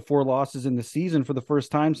UMHB to 4 losses in the season for the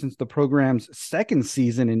first time since the program's second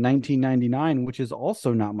season in 1999, which is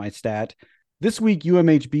also not my stat. This week,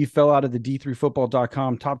 UMHB fell out of the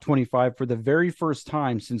D3Football.com top 25 for the very first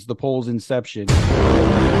time since the poll's inception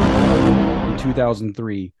in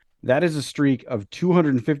 2003. That is a streak of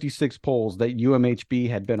 256 polls that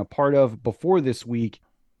UMHB had been a part of before this week,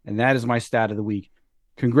 and that is my stat of the week.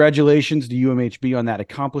 Congratulations to UMHB on that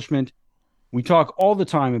accomplishment. We talk all the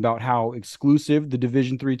time about how exclusive the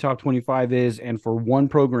Division III Top 25 is, and for one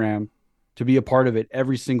program to be a part of it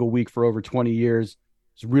every single week for over 20 years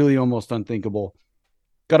is really almost unthinkable.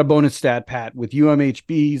 Got a bonus stat, Pat. With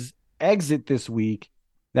UMHB's exit this week,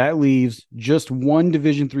 that leaves just one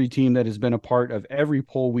Division III team that has been a part of every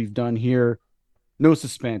poll we've done here. No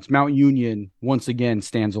suspense. Mount Union, once again,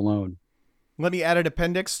 stands alone. Let me add an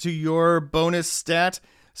appendix to your bonus stat.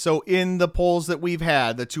 So in the polls that we've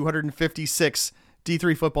had, the 256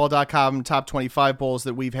 D3Football.com top 25 polls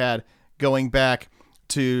that we've had going back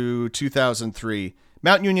to 2003,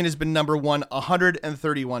 Mount Union has been number 1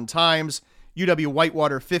 131 times, UW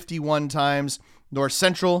Whitewater 51 times, North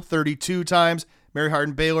Central 32 times, Mary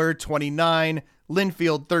Hardin Baylor 29,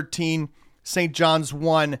 Linfield 13, St. John's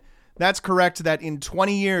 1. That's correct that in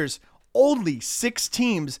 20 years, only 6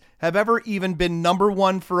 teams have ever even been number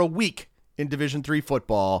 1 for a week in Division III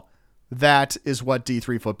football. That is what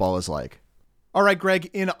D3 football is like. All right, Greg,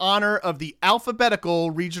 in honor of the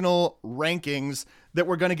alphabetical regional rankings that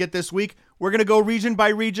we're going to get this week, we're going to go region by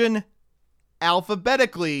region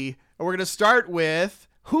alphabetically. And we're going to start with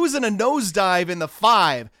who's in a nosedive in the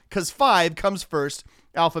 5, because 5 comes first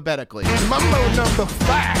alphabetically. Mambo number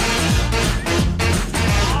 5.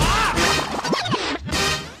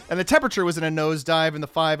 And the temperature was in a nosedive in the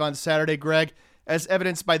 5 on Saturday, Greg, as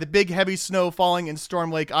evidenced by the big heavy snow falling in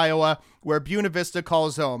Storm Lake, Iowa, where Buena Vista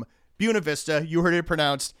calls home. Buena Vista, you heard it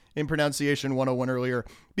pronounced in Pronunciation 101 earlier.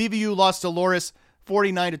 BVU lost to Loris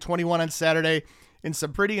 49-21 on Saturday in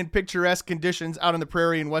some pretty and picturesque conditions out on the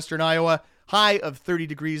prairie in western Iowa. High of 30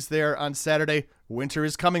 degrees there on Saturday. Winter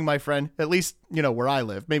is coming, my friend. At least, where I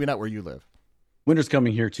live. Maybe not where you live. Winter's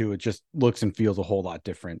coming here, too. It just looks and feels a whole lot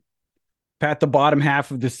different. Pat, the bottom half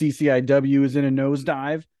of the CCIW is in a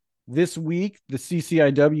nosedive. This week, the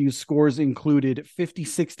CCIW scores included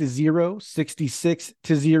 56-0,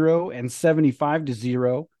 66-0, and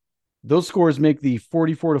 75-0. Those scores make the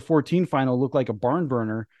 44-14 final look like a barn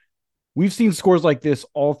burner. We've seen scores like this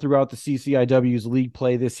all throughout the CCIW's league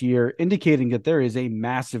play this year, indicating that there is a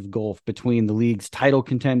massive gulf between the league's title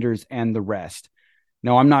contenders and the rest.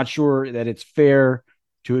 Now, I'm not sure that it's fair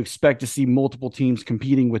to expect to see multiple teams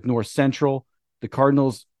competing with North Central. The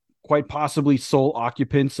Cardinals, quite possibly sole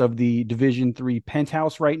occupants of the Division III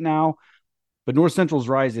penthouse right now, but North Central's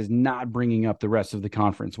rise is not bringing up the rest of the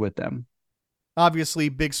conference with them. Obviously,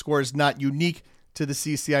 big score is not unique to the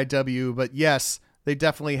CCIW, but yes, they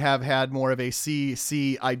definitely have had more of a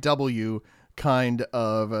CCIW kind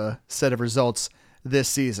of set of results this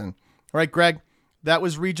season. All right, Greg, that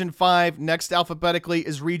was Region 5. Next alphabetically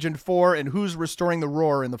is Region 4, and who's restoring the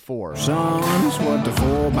roar in the 4? Son's what the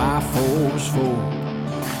 4x4's for.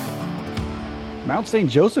 Mount St.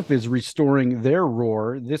 Joseph is restoring their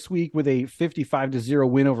roar this week with a 55-0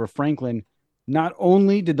 win over Franklin. Not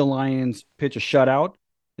only did the Lions pitch a shutout,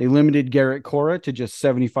 they limited Garrett Cora to just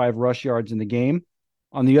 75 rush yards in the game.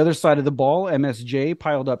 On the other side of the ball, MSJ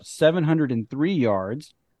piled up 703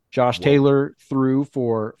 yards. Josh Taylor threw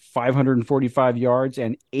for 545 yards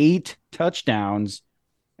and 8 touchdowns.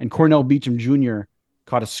 And Cornell Beecham Jr.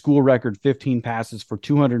 caught a school record 15 passes for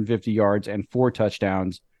 250 yards and 4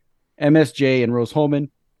 touchdowns. MSJ and Rose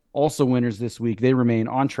Holman, also winners this week. They remain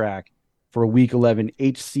on track for a Week 11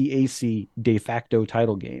 HCAC de facto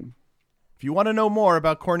title game. If you want to know more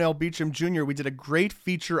about Cornell Beecham Jr., we did a great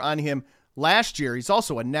feature on him last year. He's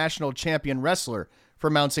also a national champion wrestler for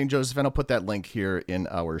Mount St. Joseph, and I'll put that link here in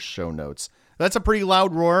our show notes. That's a pretty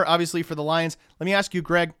loud roar, obviously, for the Lions. Let me ask you,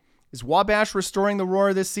 Greg, is Wabash restoring the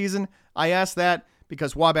roar this season? I ask that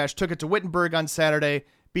because Wabash took it to Wittenberg on Saturday,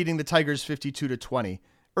 beating the Tigers 52-20.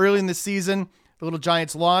 Early in the season, the Little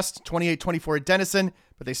Giants lost 28-24 at Denison,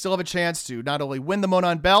 but they still have a chance to not only win the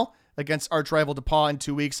Monon Bell against arch rival DePauw in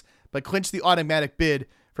 2 weeks, but clinch the automatic bid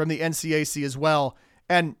from the NCAC as well.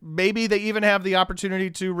 And maybe they even have the opportunity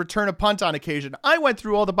to return a punt on occasion. I went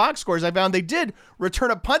through all the box scores. I found they did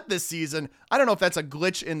return a punt this season. I don't know if that's a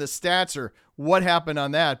glitch in the stats or what happened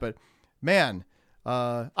on that, but man,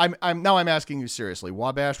 I'm asking you seriously.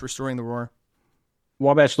 Wabash restoring the roar?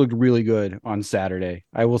 Wabash looked really good on Saturday.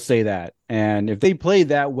 I will say that. And if they played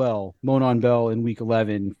that well, Monon Bell in Week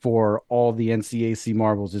 11 for all the NCAC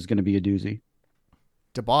marbles is going to be a doozy.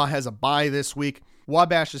 DePauw has a bye this week.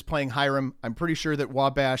 Wabash is playing Hiram. I'm pretty sure that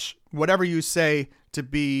Wabash, whatever you say to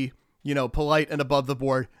be, polite and above the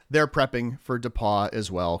board, they're prepping for DePauw as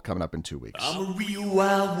well coming up in 2 weeks. I'm a real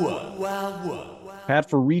wild one. Pat,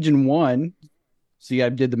 for Region 1, see, I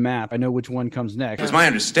did the math. I know which one comes next. It's my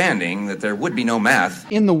understanding that there would be no math.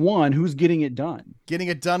 In the 1, who's getting it done? Getting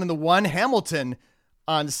it done in the 1, Hamilton.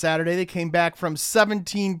 On Saturday, they came back from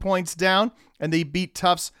 17 points down, and they beat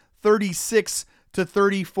Tufts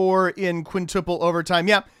 36-34 in quintuple overtime.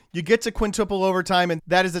 Yeah, you get to quintuple overtime, and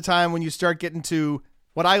that is the time when you start getting to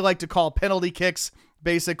what I like to call penalty kicks.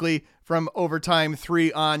 Basically, from overtime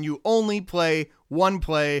 3 on, you only play one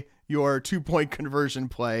play, your 2-point conversion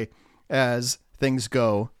play, as things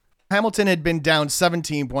go. Hamilton had been down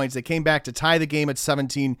 17 points. They came back to tie the game at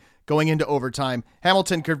 17 going into overtime.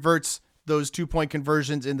 Hamilton converts those 2-point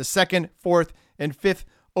conversions in the 2nd, 4th, and 5th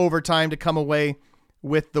overtime to come away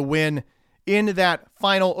with the win. In that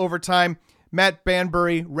final overtime, Matt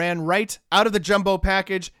Banbury ran right out of the jumbo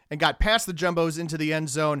package and got past the jumbos into the end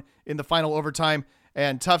zone in the final overtime,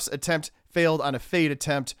 and Tufts' attempt failed on a fade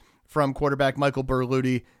attempt from quarterback Michael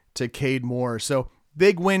Berluti to Cade Moore. So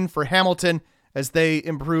big win for Hamilton as they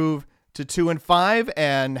improve to 2-5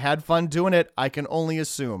 and had fun doing it, I can only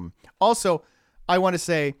assume. Also, I want to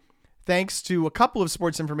say thanks to a couple of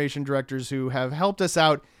sports information directors who have helped us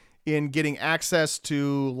out in getting access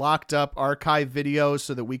to locked up archive videos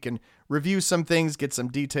so that we can review some things, get some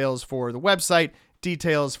details for the website,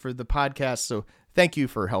 details for the podcast. So thank you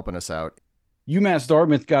for helping us out. UMass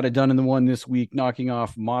Dartmouth got it done in the one this week, knocking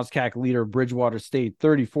off MozCAC leader Bridgewater State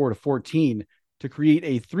 34-14 to create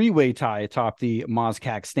a three-way tie atop the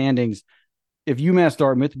MozCAC standings. If UMass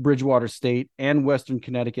Dartmouth, Bridgewater State, and Western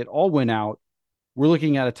Connecticut all win out, we're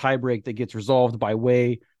looking at a tiebreak that gets resolved by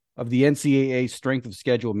way of the NCAA strength of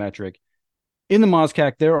schedule metric. In the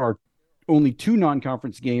MozCAC, there are only 2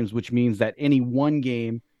 non-conference games, which means that any one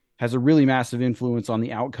game has a really massive influence on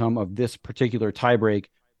the outcome of this particular tiebreak.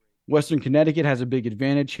 Western Connecticut has a big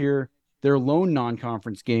advantage here. Their lone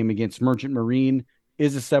non-conference game against Merchant Marine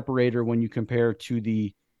is a separator when you compare to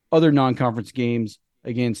the other non-conference games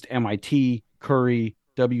against MIT, Curry,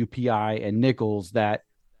 WPI, and Nichols that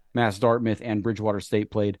Mass Dartmouth and Bridgewater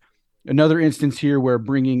State played. Another instance here where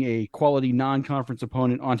bringing a quality non-conference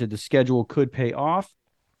opponent onto the schedule could pay off.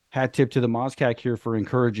 Hat tip to the MozCAC here for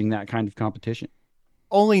encouraging that kind of competition.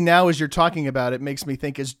 Only now as you're talking about it makes me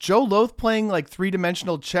think, is Joe Loth playing like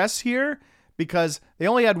three-dimensional chess here? Because they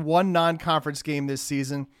only had one non-conference game this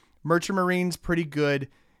season. Merchant Marine's pretty good.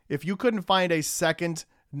 If you couldn't find a second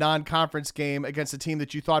non-conference game against a team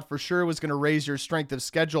that you thought for sure was going to raise your strength of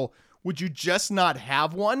schedule, would you just not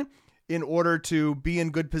have one in order to be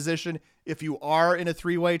in good position if you are in a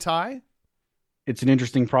three-way tie? It's an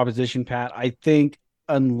interesting proposition, Pat. I think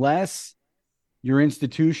unless your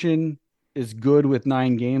institution is good with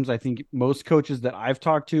 9 games, I think most coaches that I've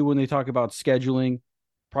talked to when they talk about scheduling,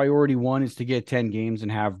 priority one is to get 10 games and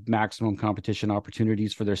have maximum competition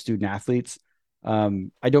opportunities for their student athletes.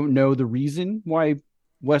 I don't know the reason why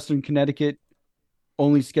Western Connecticut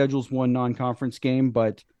only schedules one non-conference game,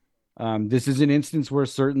 but this is an instance where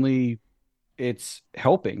certainly it's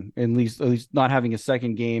helping, at least not having a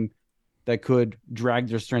second game that could drag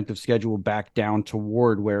their strength of schedule back down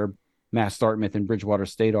toward where Mass Dartmouth and Bridgewater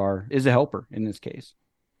State is a helper in this case.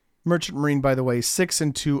 Merchant Marine, by the way,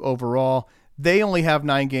 6-2 overall. They only have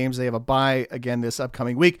 9 games. They have a bye again this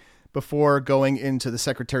upcoming week before going into the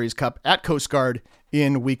Secretary's Cup at Coast Guard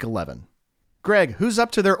in week 11. Greg, who's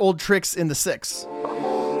up to their old tricks in the 6?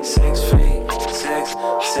 6 feet,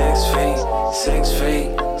 6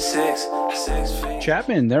 feet.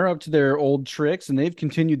 Chapman, they're up to their old tricks, and they've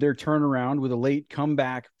continued their turnaround with a late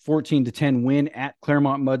comeback 14-10 win at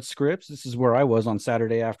Claremont Mud Scripps. This is where I was on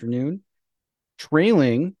Saturday afternoon.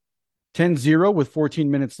 Trailing 10-0 with 14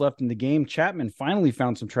 minutes left in the game, Chapman finally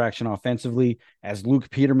found some traction offensively as Luke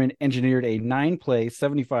Peterman engineered a 9-play,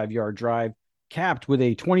 75-yard drive, capped with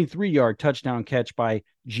a 23-yard touchdown catch by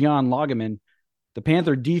Gian Loggeman. The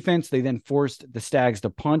Panther defense, they then forced the Stags to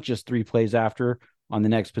punt just 3 plays after on the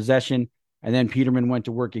next possession, and then Peterman went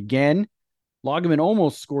to work again. Loggeman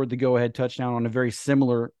almost scored the go-ahead touchdown on a very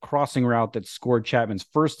similar crossing route that scored Chapman's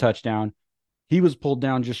first touchdown. He was pulled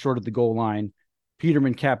down just short of the goal line.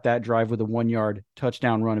 Peterman capped that drive with a 1-yard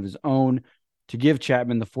touchdown run of his own to give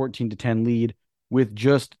Chapman the 14-10 lead with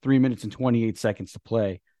just 3 minutes and 28 seconds to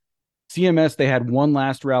play. CMS, they had one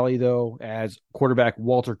last rally, though, as quarterback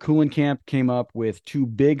Walter Kuhlenkamp came up with 2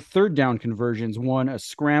 big third down conversions, one a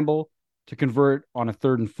scramble to convert on a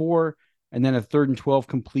 3rd and 4, and then a 3rd and 12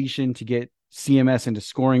 completion to get CMS into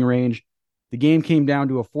scoring range. The game came down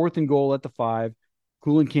to a 4th and goal at the 5.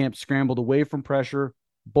 Kuhlenkamp scrambled away from pressure,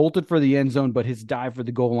 bolted for the end zone, but his dive for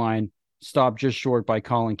the goal line stopped just short by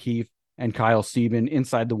Colin Keefe and Kyle Sieben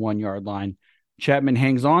inside the 1-yard line. Chapman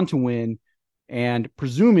hangs on to win, and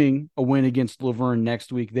presuming a win against Laverne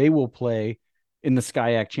next week, they will play in the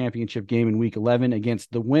SCIAC championship game in week 11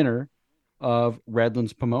 against the winner of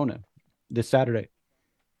Redlands Pomona this Saturday.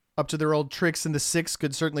 Up to their old tricks in the 6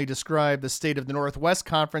 could certainly describe the state of the Northwest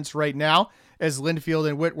Conference right now, as Linfield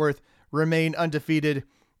and Whitworth remain undefeated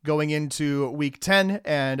going into week 10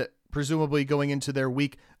 and presumably going into their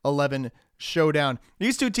week 11 showdown.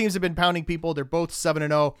 These two teams have been pounding people. They're both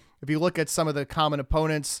 7-0. If you look at some of the common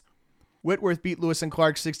opponents, Whitworth beat Lewis and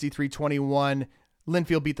Clark 63-21.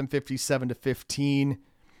 Linfield beat them 57-15.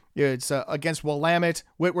 It's against Willamette.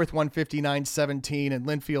 Whitworth won 59-17 and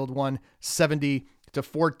Linfield won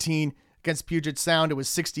 70-14. Against Puget Sound, it was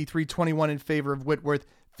 63-21 in favor of Whitworth,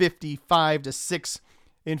 55-6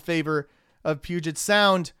 in favor of Puget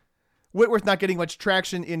Sound. Whitworth not getting much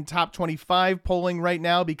traction in top 25 polling right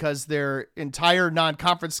now because their entire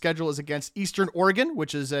non-conference schedule is against Eastern Oregon,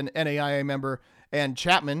 which is an NAIA member, and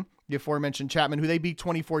Chapman, the aforementioned Chapman, who they beat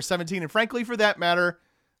 24-17. And frankly, for that matter,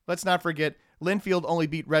 let's not forget, Linfield only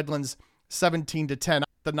beat Redlands 17-10.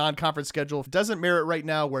 The non-conference schedule doesn't merit right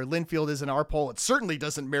now where Linfield is in our poll. It certainly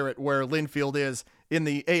doesn't merit where Linfield is in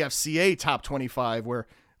the AFCA top 25, where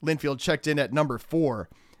Linfield checked in at number 4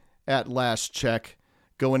 at last check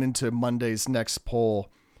going into Monday's next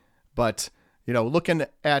poll. But, looking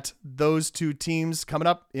at those two teams coming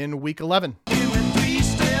up in week 11.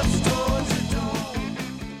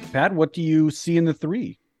 Pat, what do you see in the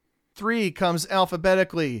 3? 3 comes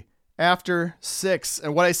alphabetically after 6.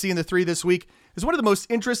 And what I see in the 3 this week is one of the most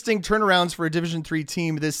interesting turnarounds for a Division III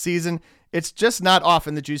team this season. It's just not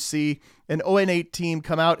often that you see an 0-8 team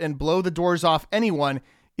come out and blow the doors off anyone,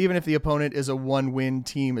 even if the opponent is a 1-win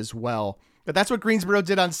team as well. But that's what Greensboro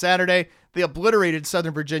did on Saturday. They obliterated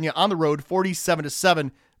Southern Virginia on the road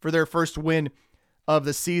 47-7 for their first win of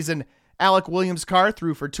the season. Alec Williams-Carr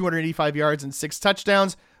threw for 285 yards and 6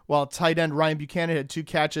 touchdowns, while tight end Ryan Buchanan had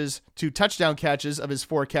 2 touchdown catches of his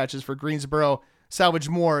 4 catches for Greensboro. Salvaged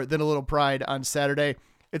more than a little pride on Saturday.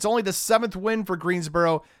 It's only the 7th win for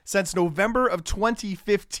Greensboro since November of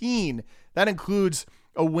 2015. That includes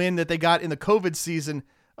a win that they got in the COVID season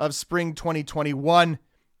of spring 2021.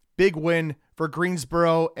 Big win for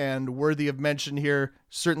Greensboro and worthy of mention here.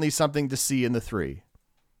 Certainly something to see in the 3.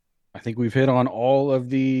 I think we've hit on all of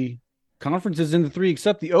the conferences in the 3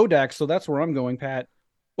 except the ODAC, so that's where I'm going, Pat.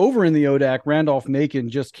 Over in the ODAC, Randolph-Macon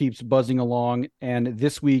just keeps buzzing along, and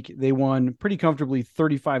this week they won pretty comfortably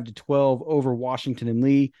 35-12 over Washington and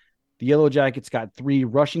Lee. The Yellow Jackets got 3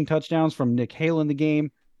 rushing touchdowns from Nick Hale in the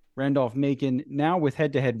game. Randolph-Macon now with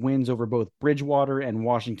head-to-head wins over both Bridgewater and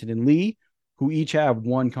Washington and Lee, who each have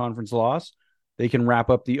 1 conference loss. They can wrap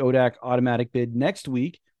up the ODAC automatic bid next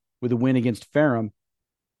week with a win against Ferrum.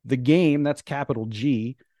 The game, that's capital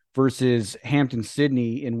G, versus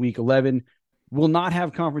Hampton-Sydney in week 11 will not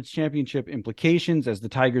have conference championship implications as the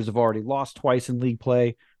Tigers have already lost twice in league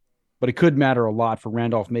play, but it could matter a lot for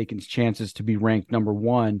Randolph-Macon's chances to be ranked number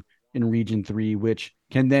 1 in Region 3, which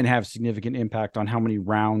can then have significant impact on how many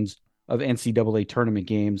rounds of NCAA tournament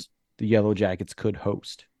games the Yellow Jackets could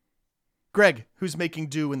host. Greg, who's making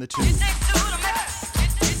do in the 2?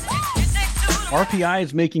 RPI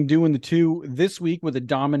is making do in the 2 this week with a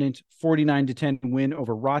dominant 49-10 win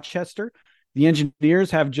over Rochester. The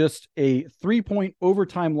Engineers have just a 3-point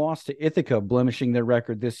overtime loss to Ithaca, blemishing their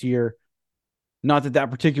record this year. Not that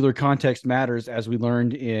that particular context matters, as we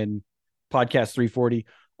learned in podcast 340.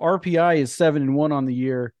 RPI is 7-1 on the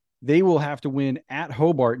year. They will have to win at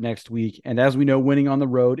Hobart next week. And as we know, winning on the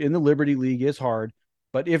road in the Liberty League is hard.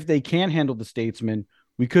 But if they can handle the Statesmen,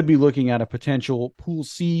 we could be looking at a potential Pool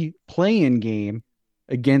C play-in game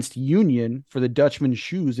against Union for the Dutchman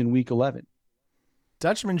Shoes in week 11.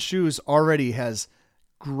 Dutchman Shoes already has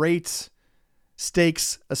great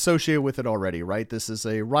stakes associated with it already, right? This is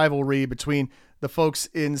a rivalry between the folks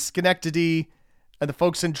in Schenectady and the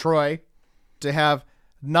folks in Troy. To have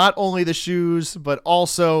not only the Shoes, but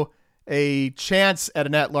also a chance at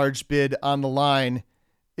an at-large bid on the line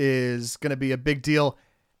is going to be a big deal.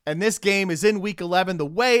 And this game is in week 11, the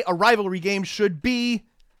way a rivalry game should be.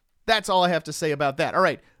 That's all I have to say about that. All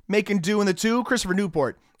right, making do in the 2, Christopher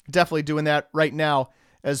Newport. Definitely doing that right now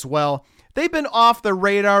as well. They've been off the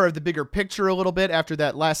radar of the bigger picture a little bit after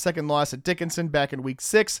that last-second loss at Dickinson back in week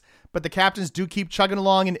 6, but the Captains do keep chugging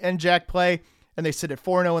along in NJAC play, and they sit at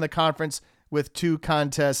 4-0 in the conference with 2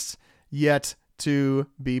 contests yet to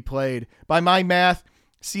be played. By my math,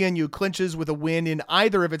 CNU clinches with a win in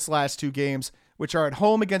either of its last 2 games, which are at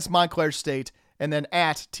home against Montclair State and then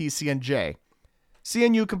at TCNJ.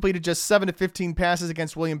 CNU completed just 7 of 15 passes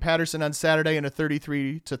against William Patterson on Saturday in a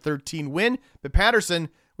 33-13 win, but Patterson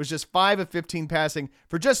was just 5 of 15 passing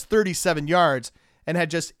for just 37 yards and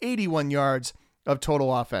had just 81 yards of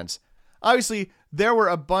total offense. Obviously, there were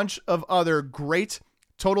a bunch of other great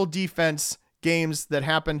total defense games that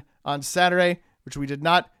happened on Saturday, which we did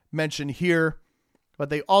not mention here,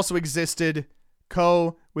 but they also existed.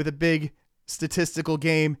 Co with a big statistical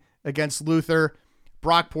game against Luther.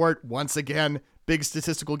 Brockport, once again, big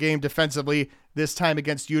statistical game defensively, this time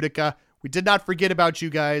against Utica. We did not forget about you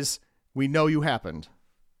guys. We know you happened.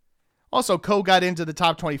 Also, Co got into the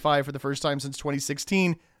top 25 for the first time since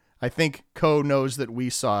 2016. I think Co knows that we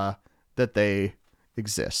saw that they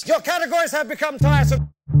exist. Your categories have become tiresome.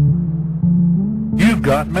 You've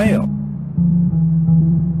got mail.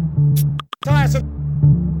 Tiresome.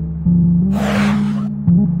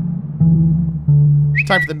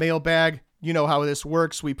 Time for the mailbag. You know how this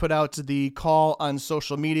works. We put out the call on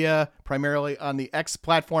social media, primarily on the X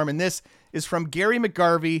platform, and this is from Gary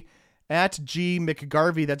McGarvey at G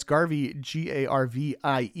McGarvey. That's Garvey,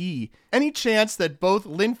 Garvie. Any chance that both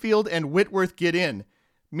Linfield and Whitworth get in?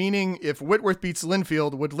 Meaning, if Whitworth beats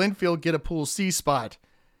Linfield, would Linfield get a Pool C spot? ...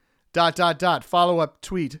 Follow-up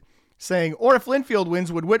tweet saying, or if Linfield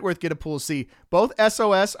wins, would Whitworth get a Pool C? Both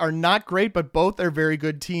SOS are not great, but both are very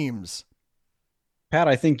good teams. Pat,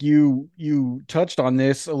 I think you touched on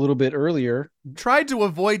this a little bit earlier. Tried to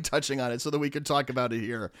avoid touching on it so that we could talk about it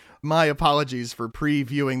here. My apologies for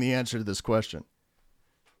previewing the answer to this question.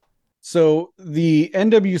 So the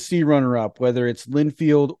NWC runner-up, whether it's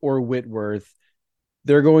Linfield or Whitworth,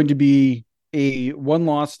 they're going to be a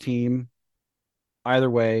one-loss team either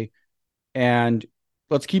way. And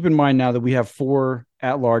let's keep in mind now that we have 4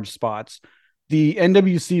 at-large spots. The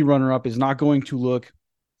NWC runner-up is not going to look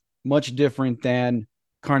much different than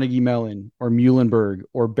Carnegie Mellon or Muhlenberg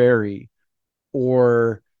or Barry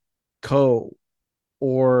or Co.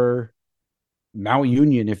 or Mount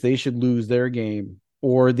Union if they should lose their game,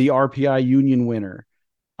 or the RPI Union winner.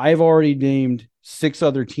 I've already named 6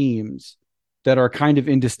 other teams that are kind of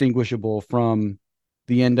indistinguishable from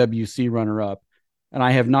the NWC runner-up, and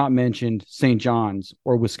I have not mentioned St. John's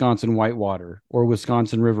or Wisconsin Whitewater or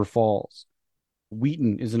Wisconsin River Falls.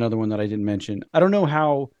 Wheaton is another one that I didn't mention. I don't know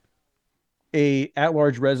how a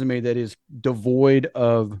at-large resume that is devoid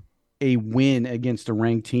of a win against a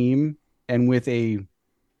ranked team and with a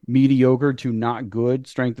mediocre to not good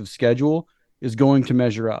strength of schedule is going to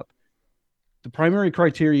measure up. The primary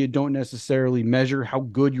criteria don't necessarily measure how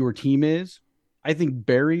good your team is. I think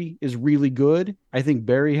Barry is really good. I think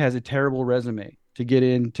Barry has a terrible resume to get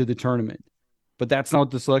into the tournament, but that's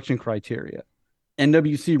not the selection criteria.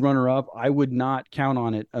 NWC runner-up, I would not count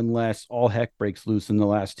on it unless all heck breaks loose in the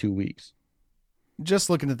last 2 weeks.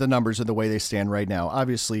 Just looking at the numbers of the way they stand right now,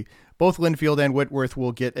 obviously both Linfield and Whitworth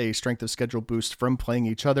will get a strength of schedule boost from playing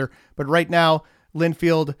each other. But right now,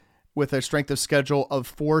 Linfield with a strength of schedule of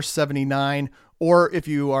 479, or if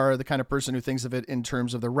you are the kind of person who thinks of it in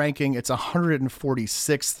terms of the ranking, it's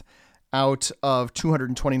 146th out of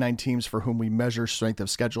 229 teams for whom we measure strength of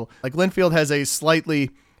schedule. Like Linfield has a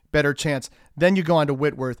slightly better chance. Then you go on to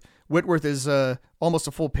Whitworth. Whitworth is almost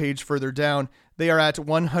a full page further down. They are at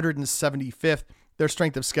 175th. Their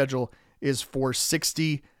strength of schedule is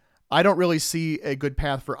 460. I don't really see a good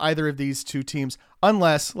path for either of these two teams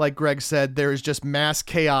unless, like Greg said, there is just mass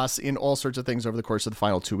chaos in all sorts of things over the course of the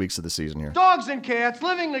final 2 weeks of the season here. Dogs and cats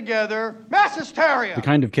living together, mass hysteria. The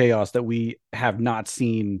kind of chaos that we have not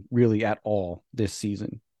seen really at all this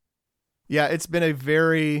season. Yeah, it's been a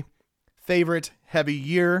very favorite heavy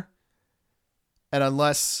year. And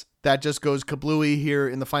unless that just goes kablooey here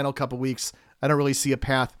in the final couple weeks, I don't really see a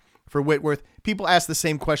path for Whitworth. People ask the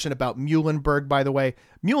same question about Muhlenberg, by the way.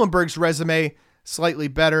 Muhlenberg's resume, slightly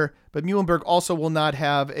better, but Muhlenberg also will not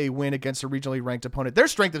have a win against a regionally ranked opponent. Their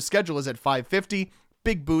strength of schedule is at 550.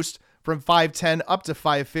 Big boost from 510 up to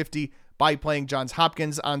 550 by playing Johns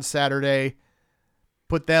Hopkins on Saturday.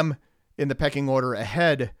 Put them in the pecking order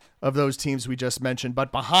ahead of those teams we just mentioned,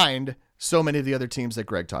 but behind so many of the other teams that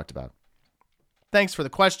Greg talked about. Thanks for the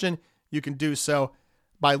question. You can do so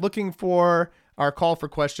by looking for our call for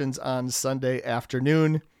questions on Sunday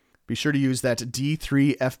afternoon. Be sure to use that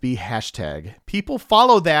D3FB hashtag. People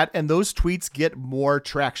follow that, and those tweets get more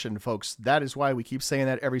traction, folks. That is why we keep saying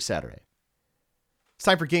that every Saturday. It's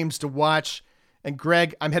time for games to watch. And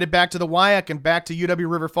Greg, I'm headed back to the WIAC and back to UW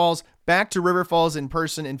River Falls, back to River Falls in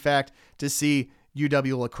person, in fact, to see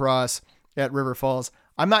UW lacrosse at River Falls.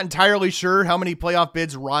 I'm not entirely sure how many playoff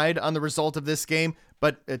bids ride on the result of this game,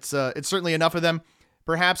 but it's certainly enough of them.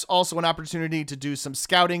 Perhaps also an opportunity to do some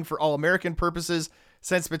scouting for All-American purposes,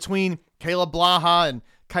 since between Caleb Blaha and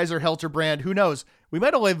Kaiser Helterbrand, who knows, we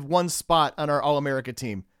might only have one spot on our All-America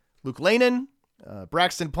team. Luke Lanin,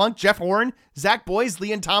 Braxton Plunk, Jeff Horn, Zach Boyes,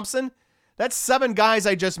 Leon Thompson. That's 7 guys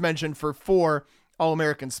I just mentioned for 4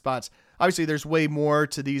 All-American spots. Obviously, there's way more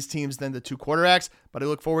to these teams than the 2 quarterbacks, but I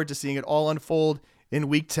look forward to seeing it all unfold in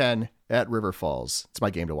Week 10 at River Falls. It's my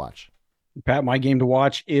game to watch. Pat, my game to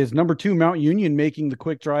watch is number 2, Mount Union, making the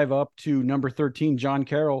quick drive up to number 13, John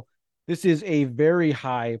Carroll. This is a very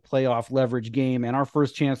high playoff leverage game and our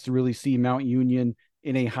first chance to really see Mount Union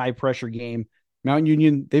in a high-pressure game. Mount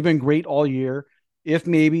Union, they've been great all year, if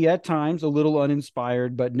maybe at times a little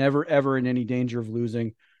uninspired, but never, ever in any danger of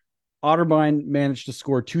losing. Otterbein managed to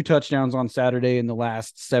score 2 touchdowns on Saturday in the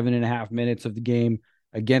last 7.5 minutes of the game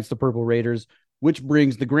against the Purple Raiders, which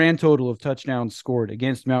brings the grand total of touchdowns scored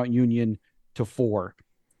against Mount Union to 4.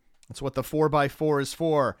 That's what the 4x4 is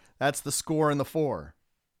for. That's the score in the 4.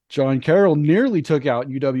 John Carroll nearly took out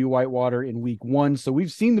UW Whitewater in Week 1, so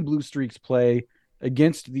we've seen the Blue Streaks play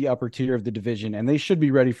against the upper tier of the division, and they should be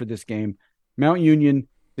ready for this game. Mount Union,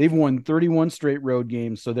 they've won 31 straight road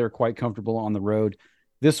games, so they're quite comfortable on the road.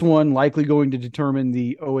 This one likely going to determine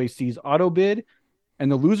the OAC's auto bid,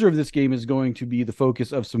 and the loser of this game is going to be the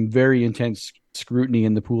focus of some very intense scrutiny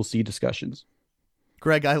in the Pool C discussions.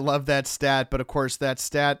 Greg, I love that stat, but of course that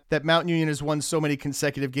stat that Mount Union has won so many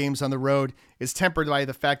consecutive games on the road is tempered by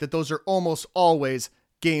the fact that those are almost always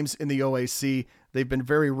games in the OAC. They've been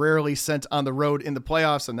very rarely sent on the road in the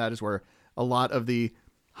playoffs, and that is where a lot of the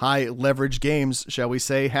high leverage games, shall we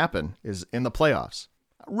say, happen, is in the playoffs.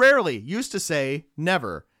 Rarely. Used to say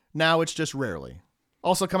never. Now it's just rarely.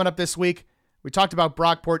 Also coming up this week, we talked about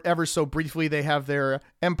Brockport ever so briefly. They have their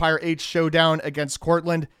Empire 8 showdown against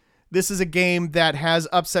Cortland. This is a game that has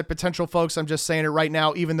upset potential, folks. I'm just saying it right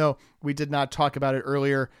now, even though we did not talk about it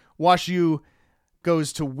earlier. Wash U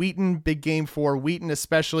goes to Wheaton. Big game for Wheaton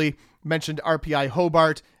especially. Mentioned RPI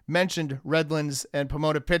Hobart. Mentioned Redlands and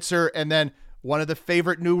Pomona Pitzer. And then one of the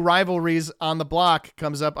favorite new rivalries on the block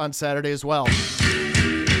comes up on Saturday as well.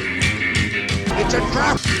 It's a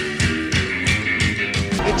trap!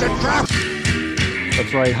 It's a trap!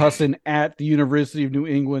 That's right. Husson at the University of New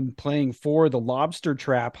England playing for the Lobster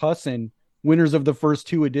Trap. Husson, winners of the first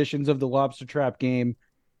 2 editions of the Lobster Trap game.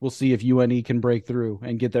 We'll see if UNE can break through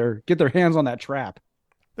and get their hands on that trap.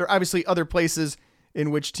 There are obviously other places in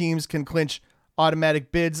which teams can clinch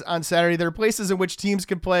automatic bids on Saturday. There are places in which teams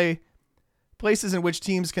can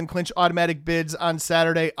clinch automatic bids on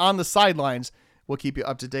Saturday on the sidelines. We'll keep you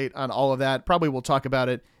up to date on all of that. Probably we'll talk about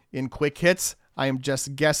it in quick hits. I am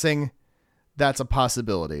just guessing that's a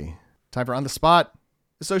possibility. Time for On the Spot.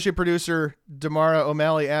 Associate producer Damara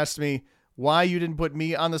O'Malley asked me why you didn't put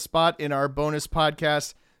me on the spot in our bonus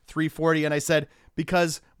podcast 340. And I said,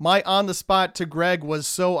 because my on the spot to Greg was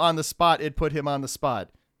so on the spot, it put him on the spot.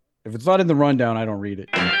 If it's not in the rundown, I don't read it.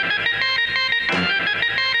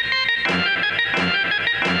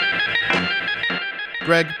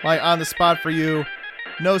 Greg, my on the spot for you.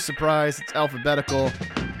 No surprise, it's alphabetical.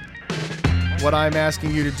 What I'm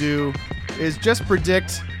asking you to do is just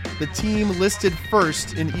predict the team listed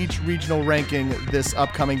first in each regional ranking this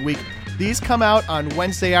upcoming week. These come out on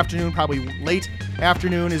Wednesday afternoon, probably late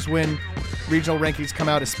afternoon is when regional rankings come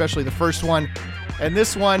out, especially the first one. And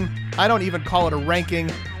this one, I don't even call it a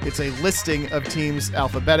ranking. It's a listing of teams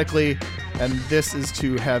alphabetically. And this is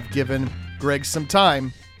to have given Greg some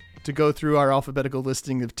time to go through our alphabetical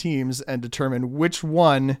listing of teams and determine which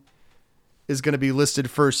one is going to be listed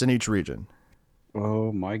first in each region.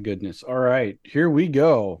 Oh, my goodness. All right, here we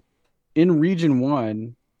go. In Region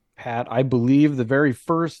 1, Pat, I believe the very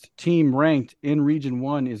first team ranked in Region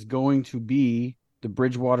 1 is going to be the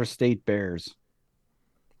Bridgewater State Bears.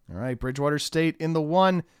 All right, Bridgewater State in the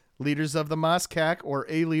 1, leaders of the Moscac, or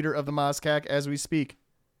a leader of the Moscac as we speak.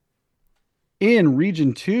 In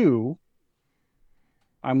Region 2,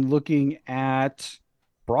 I'm looking at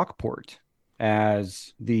Brockport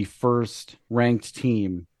as the first ranked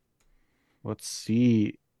team. Let's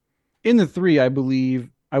see. In the 3, I believe,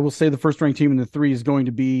 I will say the first ranked team in the 3 is going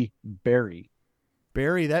to be Barry.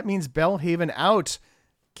 Barry, that means Bellhaven out.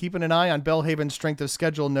 Keeping an eye on Bellhaven's strength of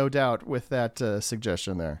schedule, no doubt, with that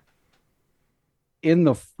suggestion there. In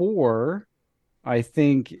the 4, I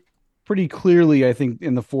think pretty clearly,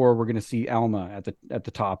 in the 4, we're going to see Alma at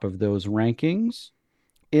the top of those rankings.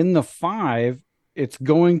 In the 5, it's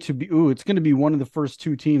going to be one of the first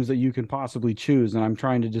 2 teams that you can possibly choose. And I'm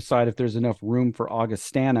trying to decide if there's enough room for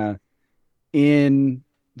Augustana in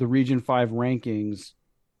the Region 5 rankings.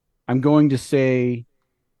 I'm going to say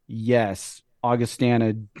yes,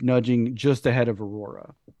 Augustana nudging just ahead of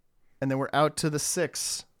Aurora. And then we're out to the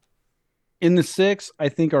 6. In the 6, I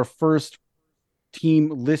think our first team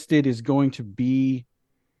listed is going to be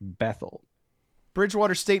Bethel.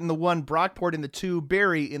 Bridgewater State in the 1, Brockport in the 2,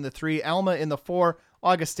 Barry in the 3, Alma in the 4,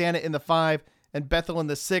 Augustana in the 5, and Bethel in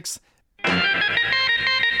the 6.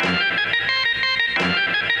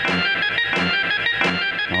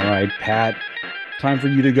 All right, Pat, time for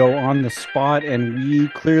you to go on the spot, and we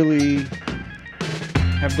clearly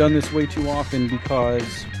have done this way too often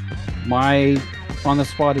because my on the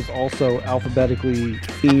spot is also alphabetically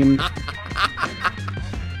themed.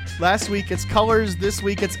 Last week it's colors, this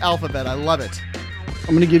week it's alphabet. I love it.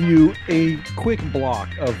 I'm going to give you a quick block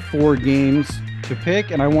of 4 games to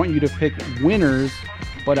pick, and I want you to pick winners,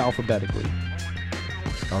 but alphabetically.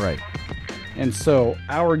 All right. And so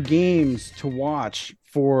our games to watch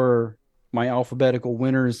for my alphabetical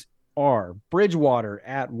winners are Bridgewater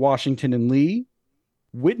at Washington and Lee,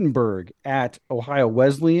 Wittenberg at Ohio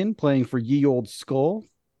Wesleyan playing for Ye Olde Skull.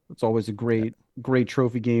 It's always a great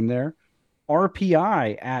trophy game there.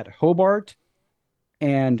 RPI at Hobart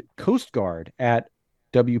and Coast Guard at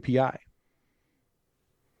WPI.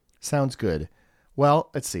 Sounds good. Well,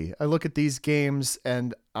 let's see. I look at these games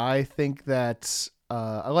and I think that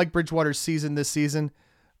I like Bridgewater's season this season,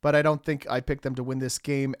 but I don't think I picked them to win this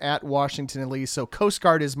game at Washington and Lee. So Coast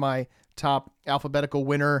Guard is my top alphabetical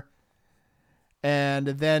winner. And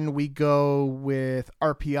then we go with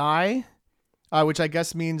RPI, which I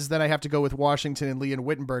guess means then I have to go with Washington and Lee and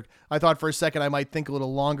Wittenberg. I thought for a second I might think a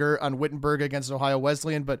little longer on Wittenberg against Ohio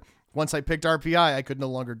Wesleyan, but once I picked RPI, I could no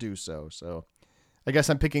longer do so. So I guess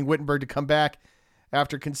I'm picking Wittenberg to come back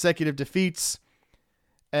after consecutive defeats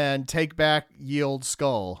and take back Yield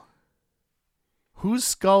Skull. Whose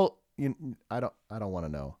skull? I don't want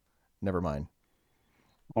to know. Never mind.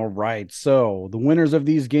 All right. So the winners of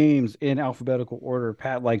these games in alphabetical order: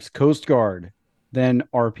 Pat likes Coast Guard, then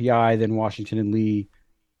RPI, then Washington and Lee,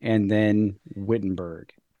 and then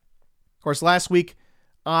Wittenberg. Of course, last week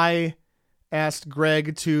I asked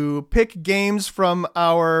Greg to pick games from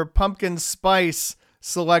our pumpkin spice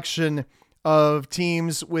selection of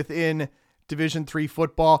teams within Division III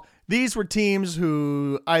football. These were teams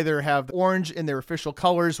who either have orange in their official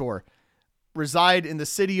colors or reside in the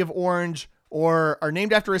city of Orange or are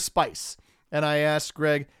named after a spice. And I asked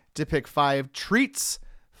Greg to pick 5 treats,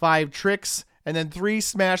 5 tricks, and then 3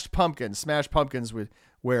 smashed pumpkins. Smashed pumpkins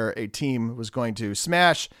where a team was going to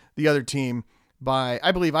smash the other team by,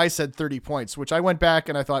 I believe I said 30 points, which I went back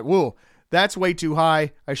and I thought, whoa, that's way too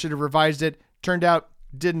high. I should have revised it. Turned out,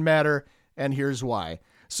 didn't matter, and here's why.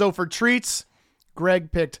 So for treats,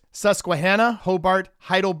 Greg picked Susquehanna, Hobart,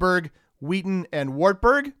 Heidelberg, Wheaton, and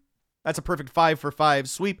Wartburg. That's a perfect 5-for-5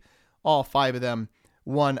 sweep. All 5 of them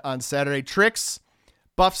won on Saturday. Tricks,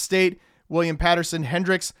 Buff State, William Patterson,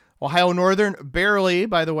 Hendricks, Ohio Northern, barely,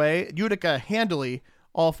 by the way, Utica, handily.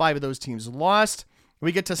 All 5 of those teams lost.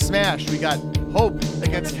 We get to smash. We got Hope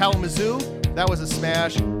against Kalamazoo. That was a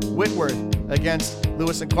smash. Whitworth against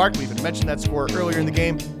Lewis and Clark. We even mentioned that score earlier in the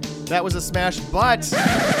game. That was a smash. But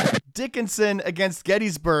Dickinson against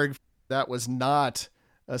Gettysburg. That was not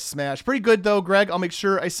a smash. Pretty good, though, Greg. I'll make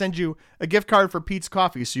sure I send you a gift card for Pete's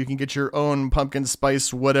Coffee so you can get your own pumpkin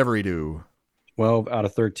spice whatever you do. 12 out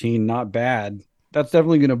of 13. Not bad. That's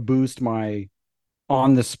definitely going to boost my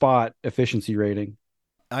on-the-spot efficiency rating.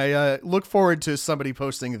 I look forward to somebody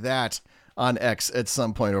posting that on X at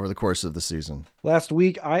some point over the course of the season. Last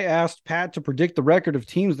week, I asked Pat to predict the record of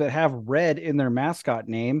teams that have red in their mascot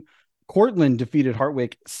name. Cortland defeated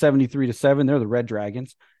Hartwick 73-7. They're the Red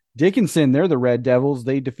Dragons. Dickinson, they're the Red Devils.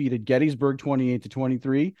 They defeated Gettysburg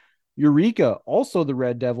 28-23. Eureka, also the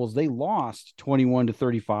Red Devils. They lost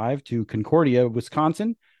 21-35 to Concordia,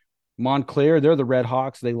 Wisconsin. Montclair, they're the Red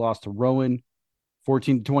Hawks. They lost to Rowan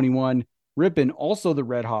 14-21. Ripon, also the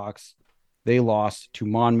Red Hawks. They lost to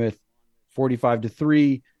Monmouth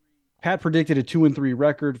 45-3. Pat predicted a 2-3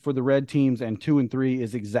 record for the red teams, and 2-3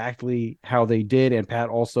 is exactly how they did. And Pat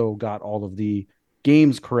also got all of the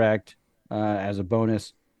games correct as a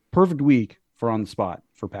bonus. Perfect week for On the Spot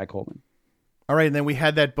for Pat Coleman. All right, and then we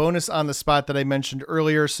had that bonus on the spot that I mentioned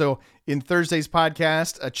earlier. So in Thursday's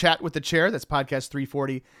podcast, A Chat with the Chair, that's podcast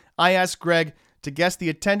 340, I asked Greg to guess the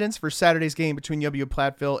attendance for Saturday's game between UW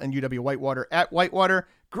Platteville and UW Whitewater at Whitewater.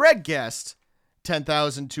 Greg guessed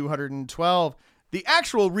 10,212. The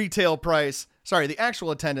actual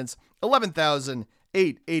attendance,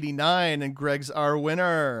 11,889, and Greg's our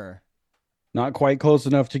winner. Not quite close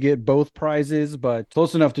enough to get both prizes, but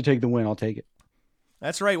close enough to take the win. I'll take it.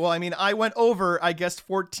 That's right. Well, I mean, I went over. I guessed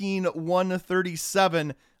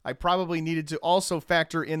 14,137. I probably needed to also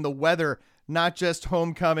factor in the weather, not just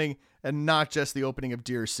homecoming and not just the opening of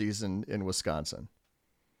deer season in Wisconsin.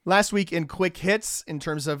 Last week in quick hits, in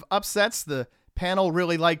terms of upsets, the panel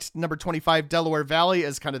really liked number 25 Delaware Valley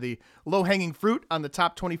as kind of the low-hanging fruit on the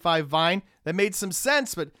top 25 vine. That made some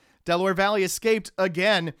sense, but Delaware Valley escaped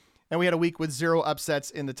again, and we had a week with 0 upsets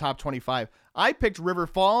in the top 25. I picked River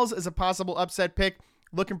Falls as a possible upset pick,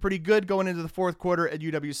 looking pretty good going into the fourth quarter at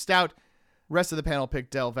UW Stout. Rest of the panel picked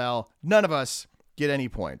Del Val. None of us get any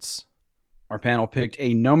points. Our panel picked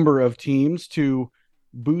a number of teams to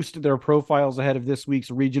boost their profiles ahead of this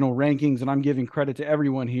week's regional rankings, and I'm giving credit to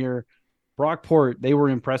everyone here. Brockport, they were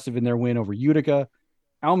impressive in their win over Utica.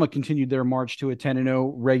 Alma continued their march to a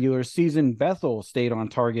 10-0 regular season. Bethel stayed on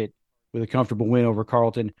target with a comfortable win over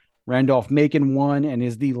Carleton. Randolph-Macon won and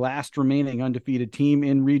is the last remaining undefeated team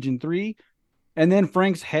in Region 3. And then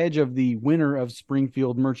Frank's hedge of the winner of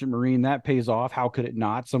Springfield Merchant Marine, that pays off. How could it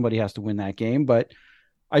not? Somebody has to win that game. But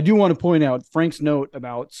I do want to point out Frank's note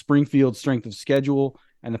about Springfield's strength of schedule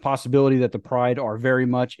and the possibility that the Pride are very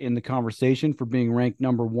much in the conversation for being ranked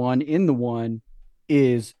number 1 in the 1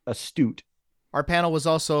 is astute. Our panel was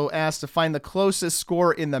also asked to find the closest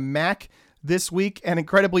score in the MAC this week, and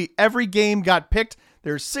incredibly, every game got picked.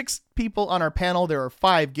 There's 6 people on our panel. There are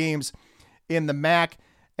 5 games in the MAC,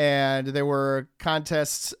 and there were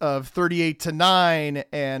contests of 38-9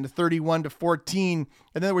 and 31-14, and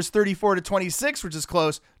then there was 34-26, which is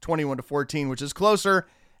close, 21-14, which is closer,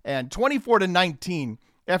 and 24-19.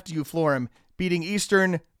 FDU Florham beating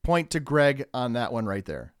Eastern. Point to Greg on that one right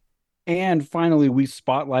there. And finally, we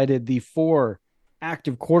spotlighted the 4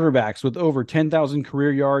 active quarterbacks with over 10,000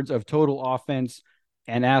 career yards of total offense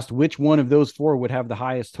and asked which one of those 4 would have the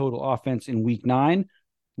highest total offense in week 9.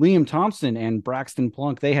 Liam Thompson and Braxton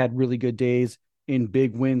Plunk, they had really good days in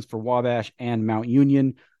big wins for Wabash and Mount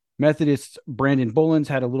Union. Methodist's Brandon Bullens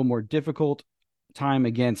had a little more difficult time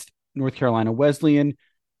against North Carolina Wesleyan,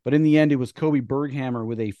 but in the end, it was Kobe Berghammer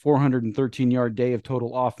with a 413-yard day of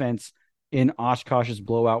total offense in Oshkosh's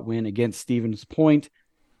blowout win against Stevens Point.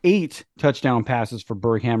 8 touchdown passes for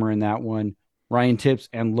Berghammer in that one. Ryan Tipps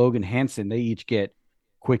and Logan Hansen, they each get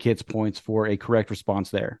quick hits points for a correct response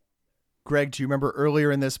there. Greg, do you remember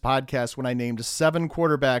earlier in this podcast when I named 7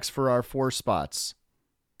 quarterbacks for our 4 spots?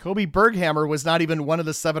 Kobe Berghammer was not even one of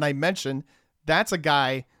the 7 I mentioned. That's a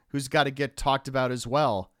guy who's got to get talked about as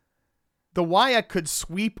well. The WIAC could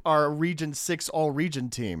sweep our Region 6 all-region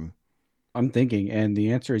team. I'm thinking, and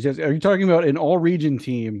the answer is yes. Are you talking about an all-region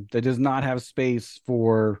team that does not have space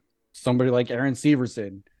for somebody like Aaron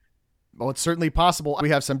Severson? Well, it's certainly possible. We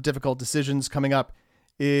have some difficult decisions coming up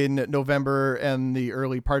in November and the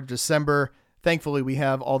early part of December. Thankfully, we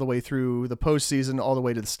have all the way through the postseason, all the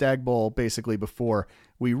way to the Stag Bowl, basically, before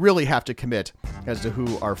we really have to commit as to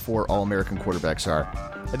who our 4 All-American quarterbacks are.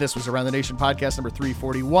 And this was Around the Nation podcast number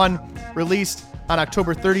 341, released on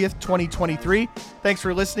October 30th, 2023. Thanks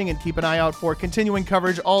for listening, and keep an eye out for continuing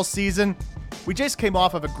coverage all season. We just came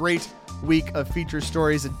off of a great week of feature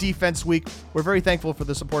stories, a defense week. We're very thankful for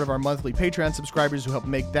the support of our monthly Patreon subscribers who help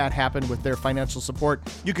make that happen with their financial support.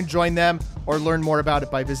 You can join them or learn more about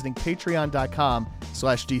it by visiting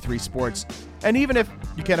patreon.com/D3sports. And even if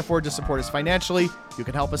you can't afford to support us financially, you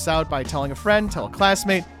can help us out by telling a friend, tell a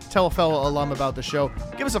classmate, tell a fellow alum about the show.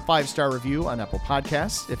 Give us a 5-star review on Apple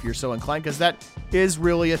Podcasts if you're so inclined, because that is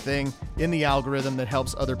really a thing in the algorithm that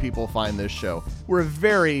helps other people find this show. We're a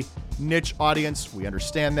very niche audience. We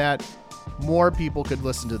understand that. More people could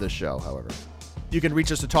listen to this show, however. You can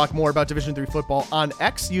reach us to talk more about Division III football on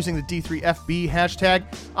X using the D3FB hashtag.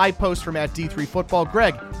 I post from @D3Football.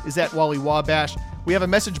 Greg is @Wally Wabash. We have a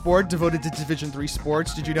message board devoted to Division III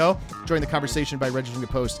sports. Did you know? Join the conversation by registering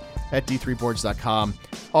to post at d3boards.com.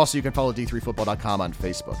 Also, you can follow d3football.com on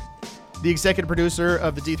Facebook. The executive producer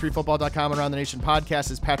of the D3Football.com Around the Nation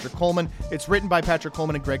podcast is Patrick Coleman. It's written by Patrick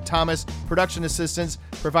Coleman and Greg Thomas. Production assistance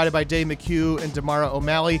provided by Dave McHugh and Damara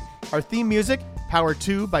O'Malley. Our theme music, Power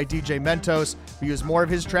 2 by DJ Mentos. We use more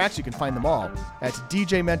of his tracks. You can find them all at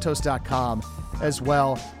djmentos.com as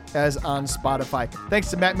well as on Spotify.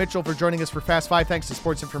 Thanks to Matt Mitchell for joining us for Fast 5. Thanks to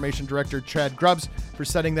Sports Information Director Chad Grubbs for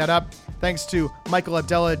setting that up. Thanks to Michael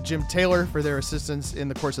Abdella and Jim Taylor for their assistance in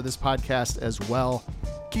the course of this podcast as well.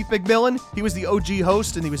 Keith McMillan, he was the OG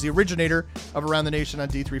host and he was the originator of Around the Nation on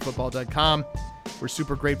D3Football.com. We're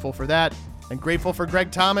super grateful for that. And grateful for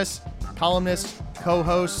Greg Thomas, columnist,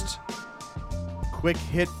 co-host, quick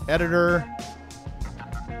hit editor.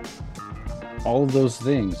 All of those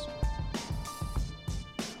things.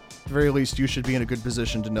 At the very least, you should be in a good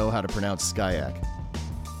position to know how to pronounce Skyak.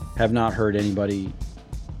 Have not heard anybody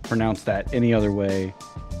pronounce that any other way.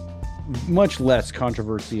 Much less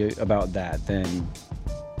controversy about that than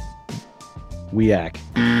WIAC.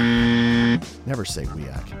 Never say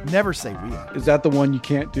WIAC. Never say WIAC. Is that the one you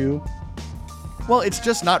can't do? Well, it's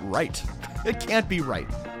just not right. It can't be right.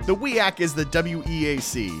 The WIAC is the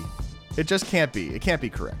WEAC. It just can't be. It can't be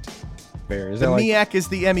correct. Fair. Is the that MEAC is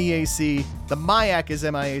the MEAC. The MIAC is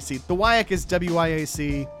MIAC. The WIAC is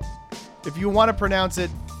WIAC. If you want to pronounce it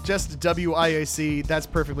just WIAC, that's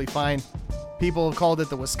perfectly fine. People have called it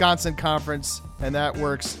the Wisconsin Conference, and that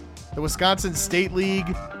works. The Wisconsin State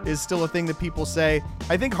League is still a thing that people say.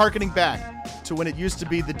 I think harkening back to when it used to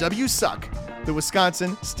be the WSUC, the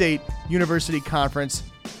Wisconsin State University Conference.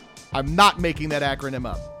 I'm not making that acronym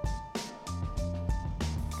up.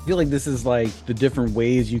 I feel like this is like the different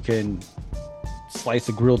ways you can slice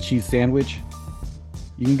a grilled cheese sandwich.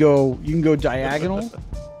 You can go diagonal.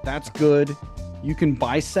 That's good. You can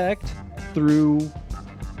bisect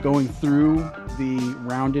going through the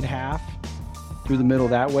rounded half through the middle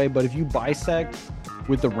that way. But if you bisect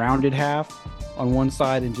with the rounded half on one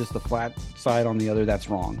side and just the flat side on the other, that's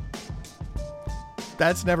wrong.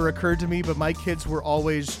 That's never occurred to me, but my kids were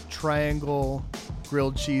always triangle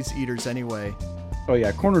grilled cheese eaters anyway. Oh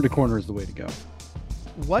yeah, corner to corner is the way to go.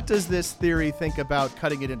 What does this theory think about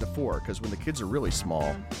cutting it into 4? Because when the kids are really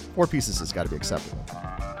small, 4 pieces has got to be acceptable.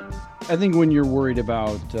 I think when you're worried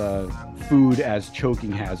about food as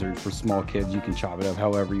choking hazard for small kids, you can chop it up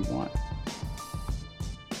however you want.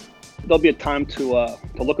 There'll be a time to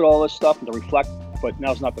look at all this stuff and to reflect, but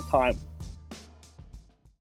now's not the time.